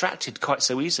distracted quite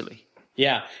so easily.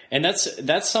 Yeah. And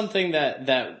that's something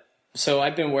that so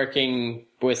I've been working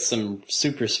with some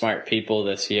super smart people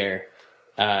this year,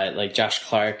 like Josh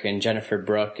Clark and Jennifer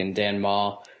Brook and Dan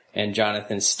Mall and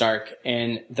Jonathan Stark.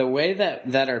 And the way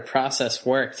that our process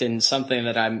worked, and something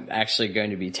that I'm actually going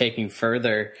to be taking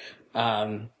further,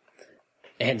 and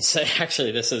so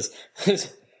actually this is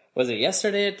was it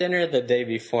yesterday at dinner or the day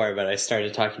before? But I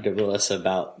started talking to Melissa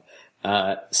about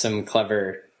some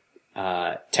clever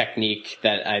technique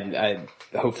that I'm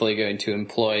hopefully going to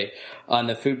employ on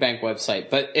the food bank website.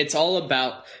 But it's all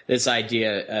about this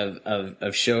idea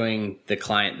of showing the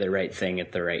client the right thing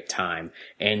at the right time,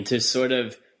 and to sort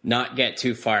of not get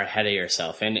too far ahead of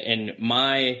yourself. And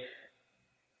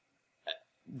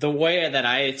the way that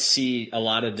I see a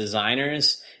lot of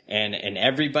designers and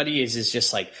everybody is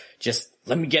just like,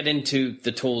 let me get into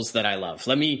the tools that I love.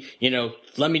 Let me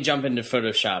jump into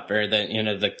Photoshop, or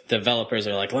the developers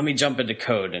are like, let me jump into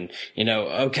code, and,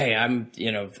 okay, I'm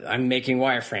making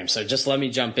wireframes, so just let me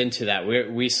jump into that.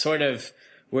 We're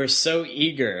so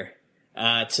eager,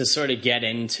 to sort of get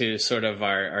into sort of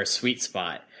our sweet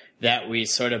spot that we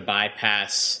sort of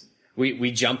bypass,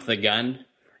 we jump the gun,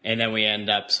 and then we end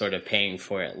up sort of paying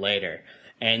for it later.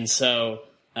 And so,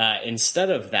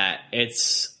 instead of that,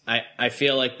 I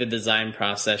feel like the design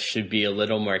process should be a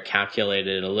little more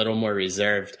calculated, a little more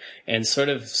reserved, and sort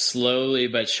of slowly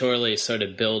but surely sort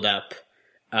of build up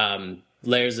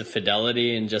layers of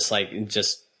fidelity and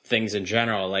just things in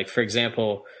general. Like, for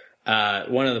example,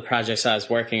 one of the projects I was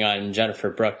working on, Jennifer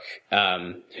Brooke,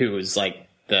 who was like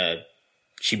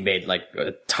she made like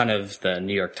a ton of the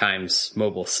New York Times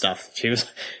mobile stuff.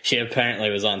 She apparently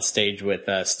was on stage with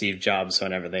Steve Jobs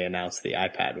whenever they announced the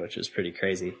iPad, which was pretty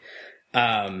crazy.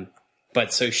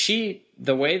 But so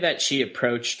the way that she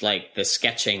approached like the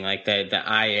sketching, like the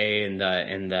IA and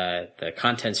the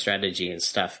content strategy and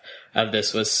stuff of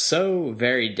this was so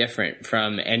very different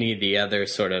from any of the other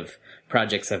sort of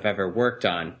projects I've ever worked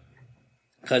on.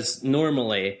 Because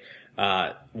normally,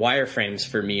 wireframes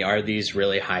for me are these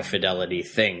really high fidelity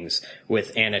things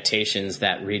with annotations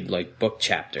that read like book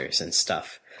chapters and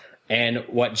stuff. And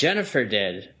what Jennifer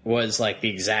did was like the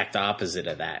exact opposite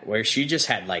of that, where she just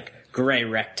had like gray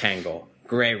rectangle,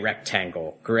 gray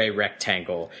rectangle, gray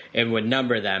rectangle, and would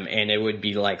number them, and it would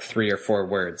be like 3 or 4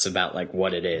 words about like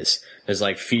what it is. There's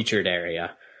like featured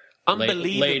area,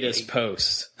 unbelievably, latest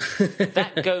post.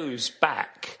 That goes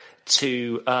back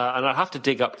to, and I'll have to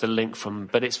dig up the link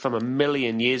but it's from 1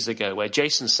 million years ago, where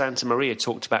Jason Santamaria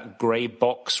talked about grey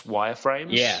box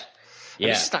wireframes. Yeah. And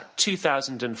this is like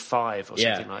 2005 or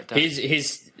something like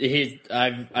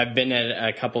that. I've been at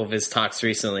a couple of his talks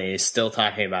recently. He's still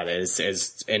talking about it.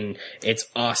 And it's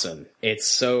awesome. It's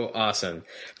so awesome.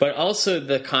 But also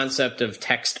the concept of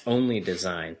text-only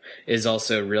design is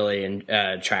also really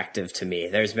attractive to me.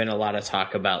 There's been a lot of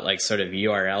talk about like sort of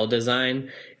URL design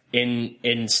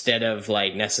instead of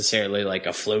like necessarily like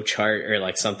a flow chart or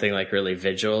like something like really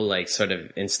visual, like sort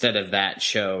of instead of that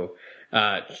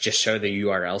just show the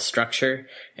URL structure,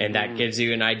 and that gives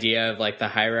you an idea of like the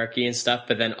hierarchy and stuff.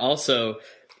 But then also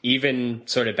even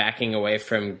sort of backing away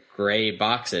from gray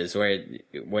boxes where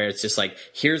it's just like,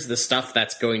 here's the stuff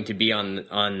that's going to be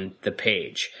on the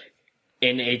page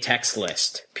in a text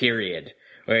list, period.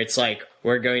 Where it's like,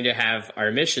 we're going to have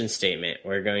our mission statement.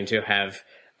 We're going to have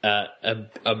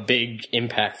a big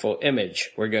impactful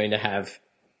image. We're going to have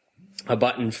a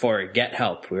button for get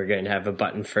help. We're going to have a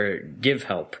button for give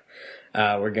help.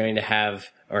 We're going to have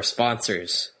our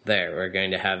sponsors there. We're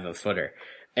going to have a footer.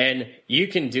 And you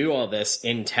can do all this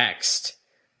in text,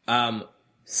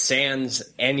 sans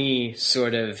any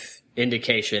sort of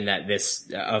indication that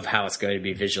of how it's going to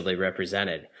be visually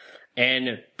represented.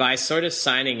 And by sort of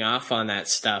signing off on that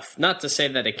stuff, not to say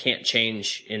that it can't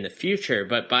change in the future,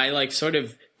 but by like sort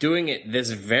of doing it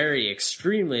this very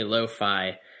extremely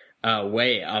lo-fi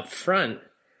way up front,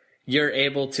 you're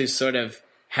able to sort of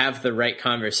have the right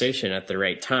conversation at the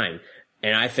right time.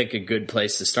 And I think a good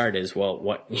place to start is, well,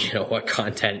 what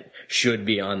content should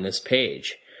be on this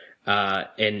page,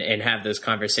 and have those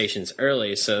conversations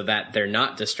early so that they're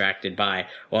not distracted by,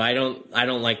 well, I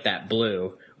don't like that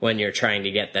blue, when you're trying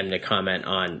to get them to comment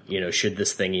on, should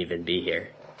this thing even be here?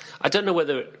 I don't know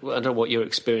what your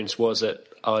experience was at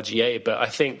RGA, but I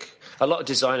think a lot of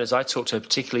designers I talk to,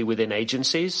 particularly within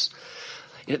agencies,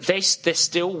 they're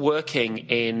still working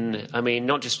in, I mean,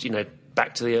 not just,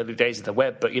 back to the early days of the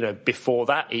web, but, before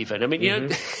that even. I mean,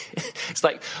 it's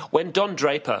like when Don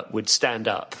Draper would stand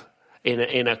up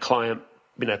in a client,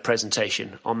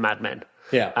 presentation on Mad Men.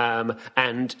 Yeah.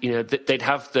 And, they'd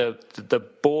have the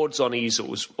boards on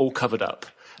easels all covered up.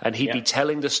 And he'd be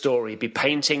telling the story, be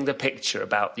painting the picture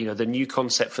about, the new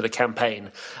concept for the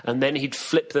campaign. And then he'd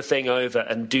flip the thing over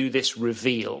and do this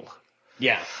reveal.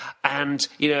 Yeah. And,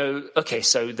 okay,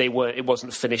 so it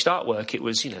wasn't finished artwork. It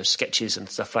was, sketches and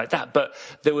stuff like that. But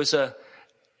there was a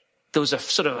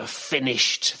sort of a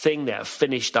finished thing there, a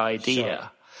finished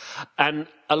idea. Sure. And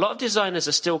a lot of designers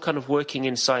are still kind of working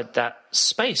inside that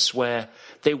space where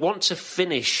they want to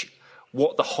finish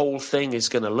what the whole thing is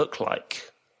going to look like.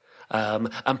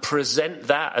 And present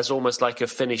that as almost like a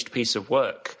finished piece of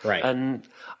work. Right. And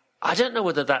I don't know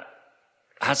whether that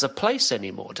has a place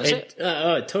anymore, does it?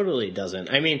 It totally doesn't.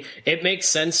 I mean, it makes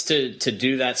sense to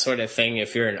do that sort of thing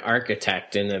if you're an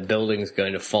architect and a building's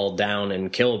going to fall down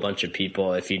and kill a bunch of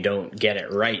people if you don't get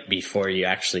it right before you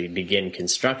actually begin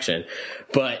construction.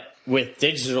 But with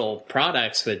digital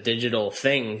products, with digital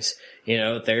things,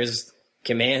 there's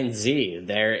Command Z,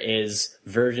 there is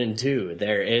version 2,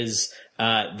 there is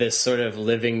this sort of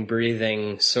living,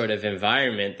 breathing sort of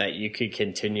environment that you could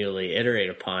continually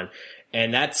iterate upon.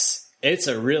 And it's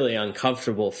a really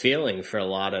uncomfortable feeling for a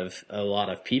lot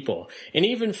of people. And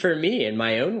even for me in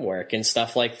my own work and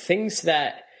stuff, like things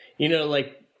that,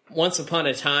 like once upon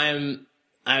a time,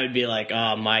 I would be like,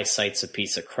 oh, my site's a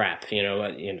piece of crap.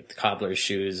 Cobbler's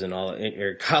shoes and all,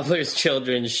 or cobbler's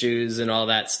children's shoes and all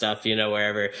that stuff,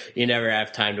 wherever you never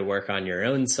have time to work on your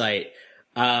own site.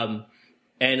 And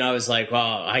I was like,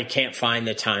 well, I can't find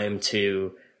the time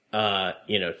to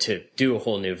do a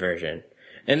whole new version.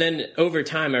 And then over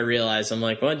time I realized, I'm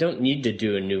like, well, I don't need to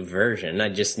do a new version. I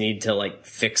just need to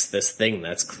fix this thing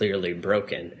that's clearly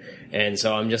broken. And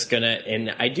so I'm just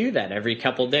and I do that every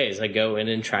couple days. I go in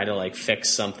and try to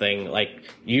fix something,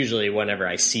 usually whenever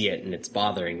I see it and it's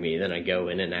bothering me, then I go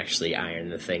in and actually iron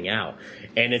the thing out.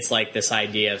 And it's this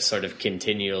idea of sort of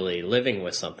continually living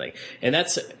with something. And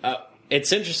that's,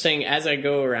 it's interesting as I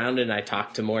go around and I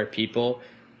talk to more people,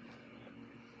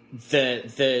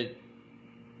 the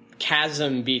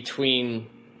chasm between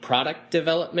product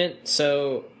development.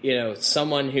 So,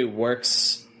 someone who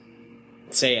works,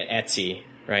 say at Etsy,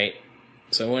 right?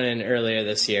 So I went in earlier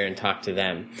this year and talked to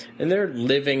them, and they're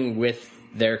living with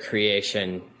their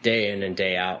creation day in and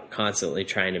day out, constantly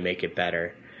trying to make it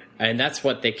better. And that's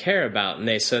what they care about. And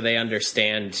they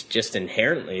understand just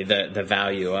inherently the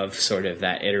value of sort of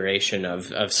that iteration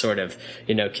of sort of,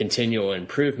 continual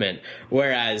improvement.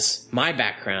 Whereas my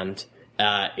background,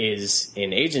 is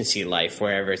in agency life,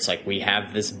 wherever it's we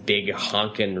have this big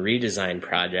honkin' redesign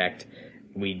project,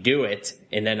 we do it,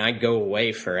 and then I go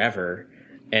away forever,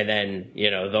 and then,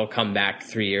 they'll come back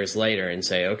 3 years later and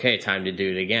say, okay, time to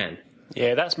do it again.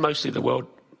 Yeah, that's mostly the world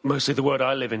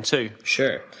I live in too.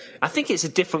 Sure. I think it's a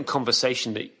different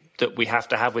conversation that we have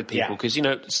to have with people because,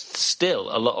 still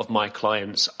a lot of my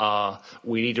clients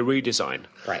we need a redesign.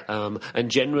 Right. And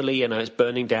generally, it's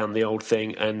burning down the old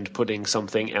thing and putting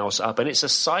something else up. And it's a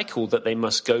cycle that they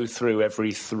must go through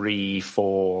every 3,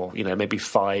 4, maybe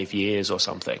 5 years or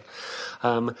something.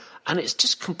 And it's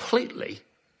just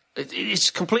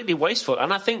it's completely wasteful,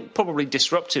 and I think probably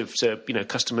disruptive to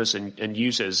customers and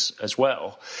users as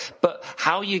well. But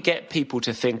how you get people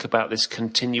to think about this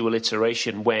continual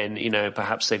iteration when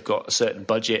perhaps they've got a certain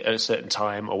budget at a certain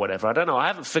time or whatever, I don't know. I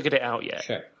haven't figured it out yet.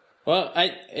 Sure. Well,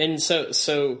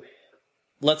 so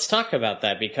let's talk about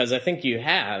that, because I think you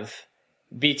have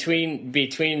between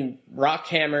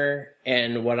Rockhammer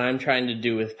and what I'm trying to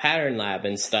do with Pattern Lab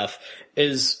and stuff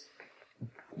is.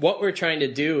 What we're trying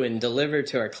to do and deliver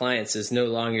to our clients is no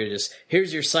longer just,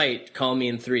 here's your site, call me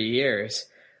in 3 years.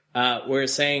 We're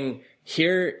saying,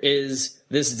 here is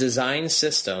this design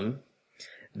system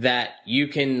that you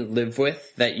can live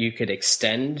with, that you could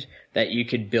extend, that you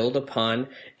could build upon,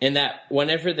 and that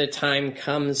whenever the time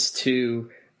comes to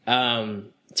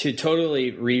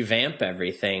totally revamp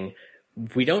everything,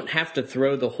 we don't have to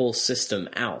throw the whole system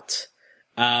out.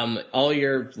 All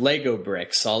your Lego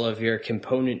bricks, all of your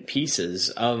component pieces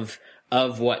of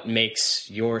what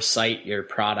makes your site, your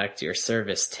product, your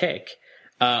service tick,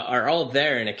 are all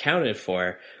there and accounted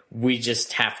for. We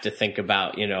just have to think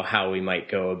about, how we might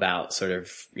go about sort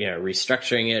of,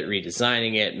 restructuring it,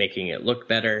 redesigning it, making it look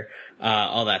better,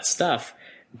 all that stuff.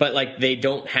 But they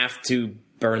don't have to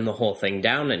burn the whole thing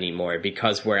down anymore,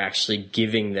 because we're actually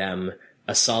giving them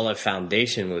a solid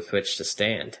foundation with which to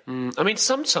stand.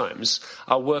 Sometimes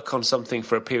I'll work on something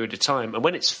for a period of time, and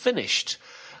when it's finished,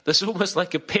 there's almost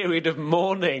like a period of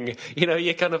mourning.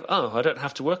 You're kind of, I don't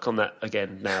have to work on that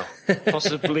again now.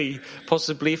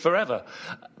 Possibly forever.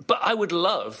 But I would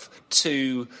love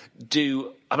to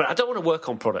do... I don't want to work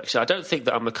on products. I don't think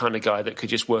that I'm the kind of guy that could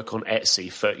just work on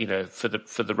Etsy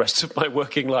for the rest of my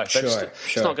working life. Sure.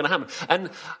 It's not going to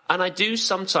happen. And I do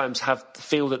sometimes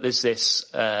feel that there's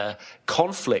this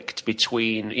conflict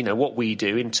between what we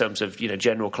do in terms of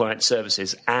general client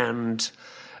services and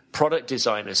product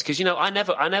designers, because I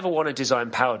never want to design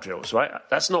power drills, right?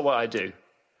 That's not what I do.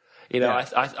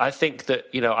 I think that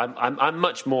I'm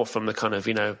much more from the kind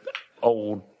of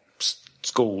old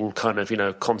school kind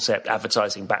of concept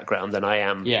advertising background than I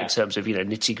am in terms of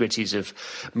nitty gritties of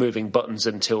moving buttons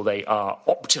until they are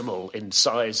optimal in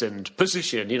size and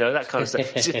position, that kind of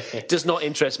stuff. It does not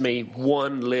interest me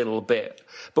one little bit.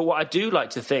 But what I do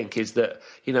like to think is that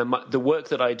the work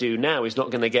that I do now is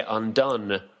not going to get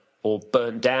undone or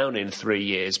burnt down in 3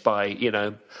 years by,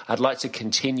 I'd like to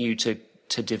continue to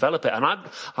develop it. And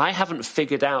I haven't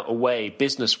figured out a way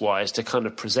business-wise to kind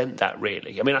of present that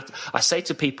really. I mean, I say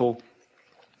to people,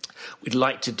 we'd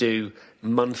like to do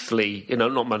monthly,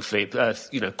 not monthly,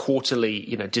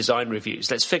 quarterly, design reviews.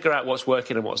 Let's figure out what's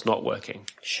working and what's not working.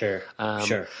 Sure.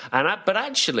 But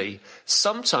actually,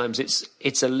 sometimes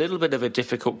it's a little bit of a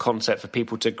difficult concept for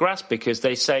people to grasp because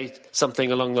they say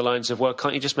something along the lines of, well,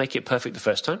 can't you just make it perfect the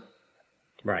first time?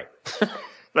 Right.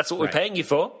 That's what we're paying you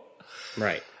for.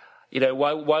 Right.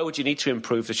 Why would you need to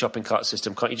improve the shopping cart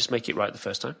system? Can't you just make it right the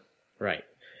first time? Right.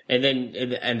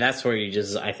 And that's where you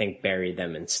just, I think, bury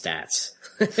them in stats.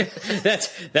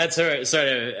 that's sort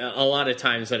of a lot of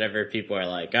times whenever people are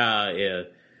like,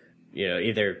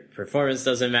 either performance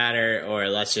doesn't matter or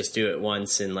let's just do it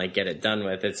once and like get it done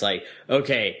with. It's like,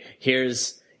 okay,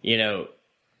 here's,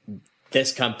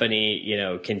 this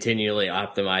company, continually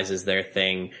optimizes their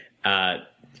thing.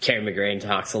 Carrie McGrain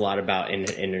talks a lot about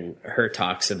in her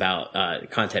talks about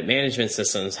content management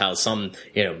systems, how some,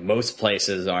 most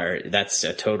places that's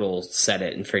a total set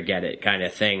it and forget it kind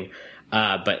of thing.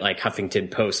 But like Huffington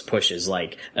Post pushes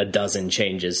like a dozen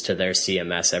changes to their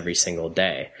CMS every single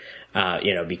day.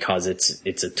 Because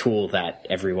it's a tool that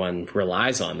everyone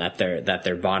relies on, that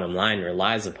their bottom line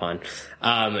relies upon.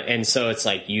 And so it's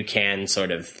like you can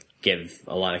sort of give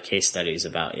a lot of case studies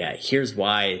about, here's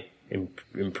why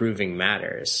improving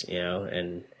matters,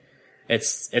 and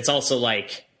it's also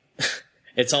like,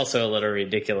 it's also a little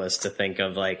ridiculous to think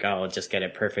of like, oh, I'll just get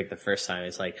it perfect the first time.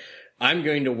 It's like, I'm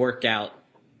going to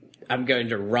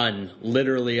run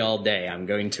literally all day. I'm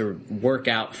going to work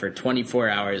out for 24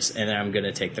 hours and then I'm going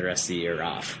to take the rest of the year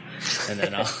off. And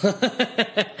then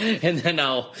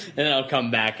I'll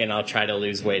come back and I'll try to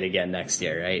lose weight again next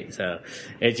year. Right. So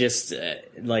it just,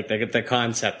 like the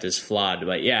concept is flawed,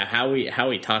 but how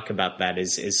we talk about that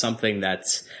is something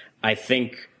that's, I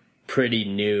think, pretty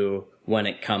new when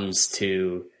it comes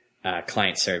to,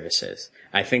 client services.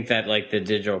 I think that like the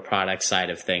digital product side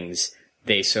of things,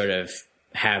 they sort of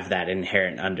have that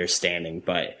inherent understanding,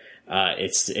 but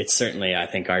it's certainly, I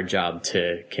think, our job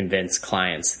to convince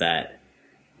clients that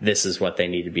this is what they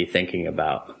need to be thinking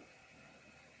about.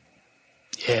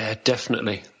 Yeah,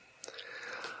 definitely.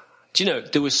 Do you know,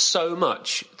 there was so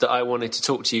much that I wanted to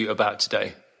talk to you about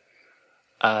today,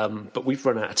 but we've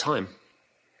run out of time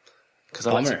because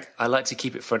I like to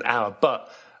keep it for an hour.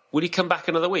 But will you come back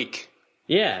another week?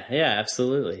 Yeah,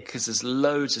 absolutely. Because there's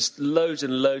loads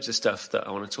and loads of stuff that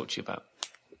I want to talk to you about.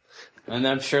 And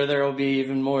I'm sure there will be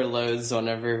even more loads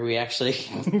whenever we actually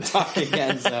talk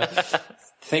again. So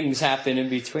things happen in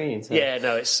between. So. Yeah,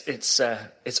 no, it's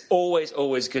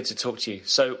always good to talk to you.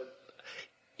 So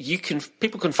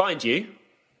people can find you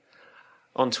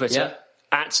on Twitter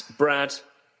at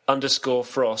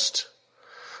Brad_Frost.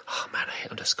 Oh man, I hate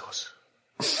underscores.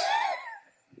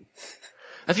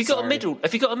 Have you got a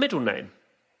middle name?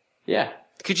 Yeah.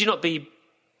 Could you not be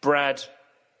Brad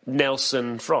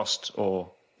Nelson Frost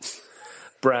or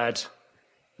Brad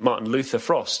Martin Luther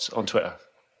Frost on Twitter?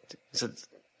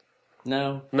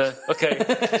 No. Okay.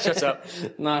 Shut up.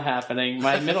 Not happening.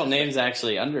 My middle name's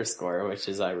actually _, which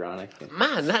is ironic.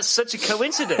 Man, that's such a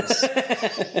coincidence.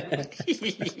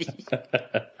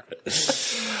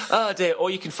 Oh dear. Or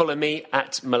you can follow me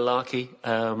at Malarkey.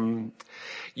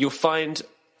 You'll find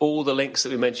all the links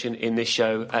that we mentioned in this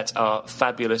show at our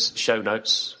fabulous show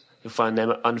notes. You'll find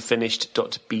them at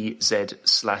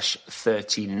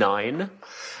unfinished.bz/39.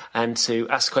 And to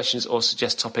ask questions or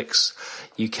suggest topics,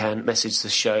 you can message the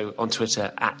show on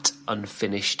Twitter at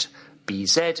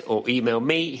unfinishedbz or email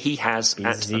me, he has BZ.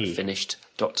 At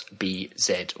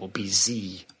unfinished.bz or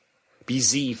BZ.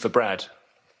 BZ for Brad.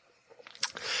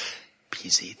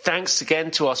 BZ. Thanks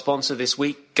again to our sponsor this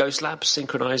week, Ghost Lab,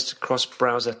 synchronized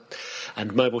cross-browser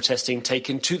and mobile testing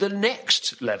taken to the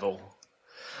next level.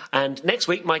 And next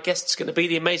week, my guest's going to be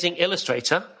the amazing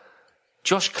illustrator,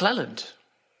 Josh Cleland.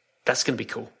 That's going to be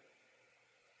cool.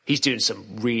 He's doing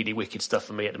some really wicked stuff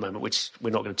for me at the moment, which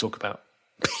we're not going to talk about.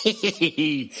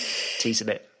 Teasing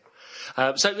it.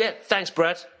 Thanks,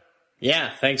 Brad.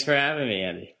 Yeah, thanks for having me,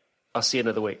 Andy. I'll see you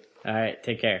another week. All right,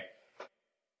 take care.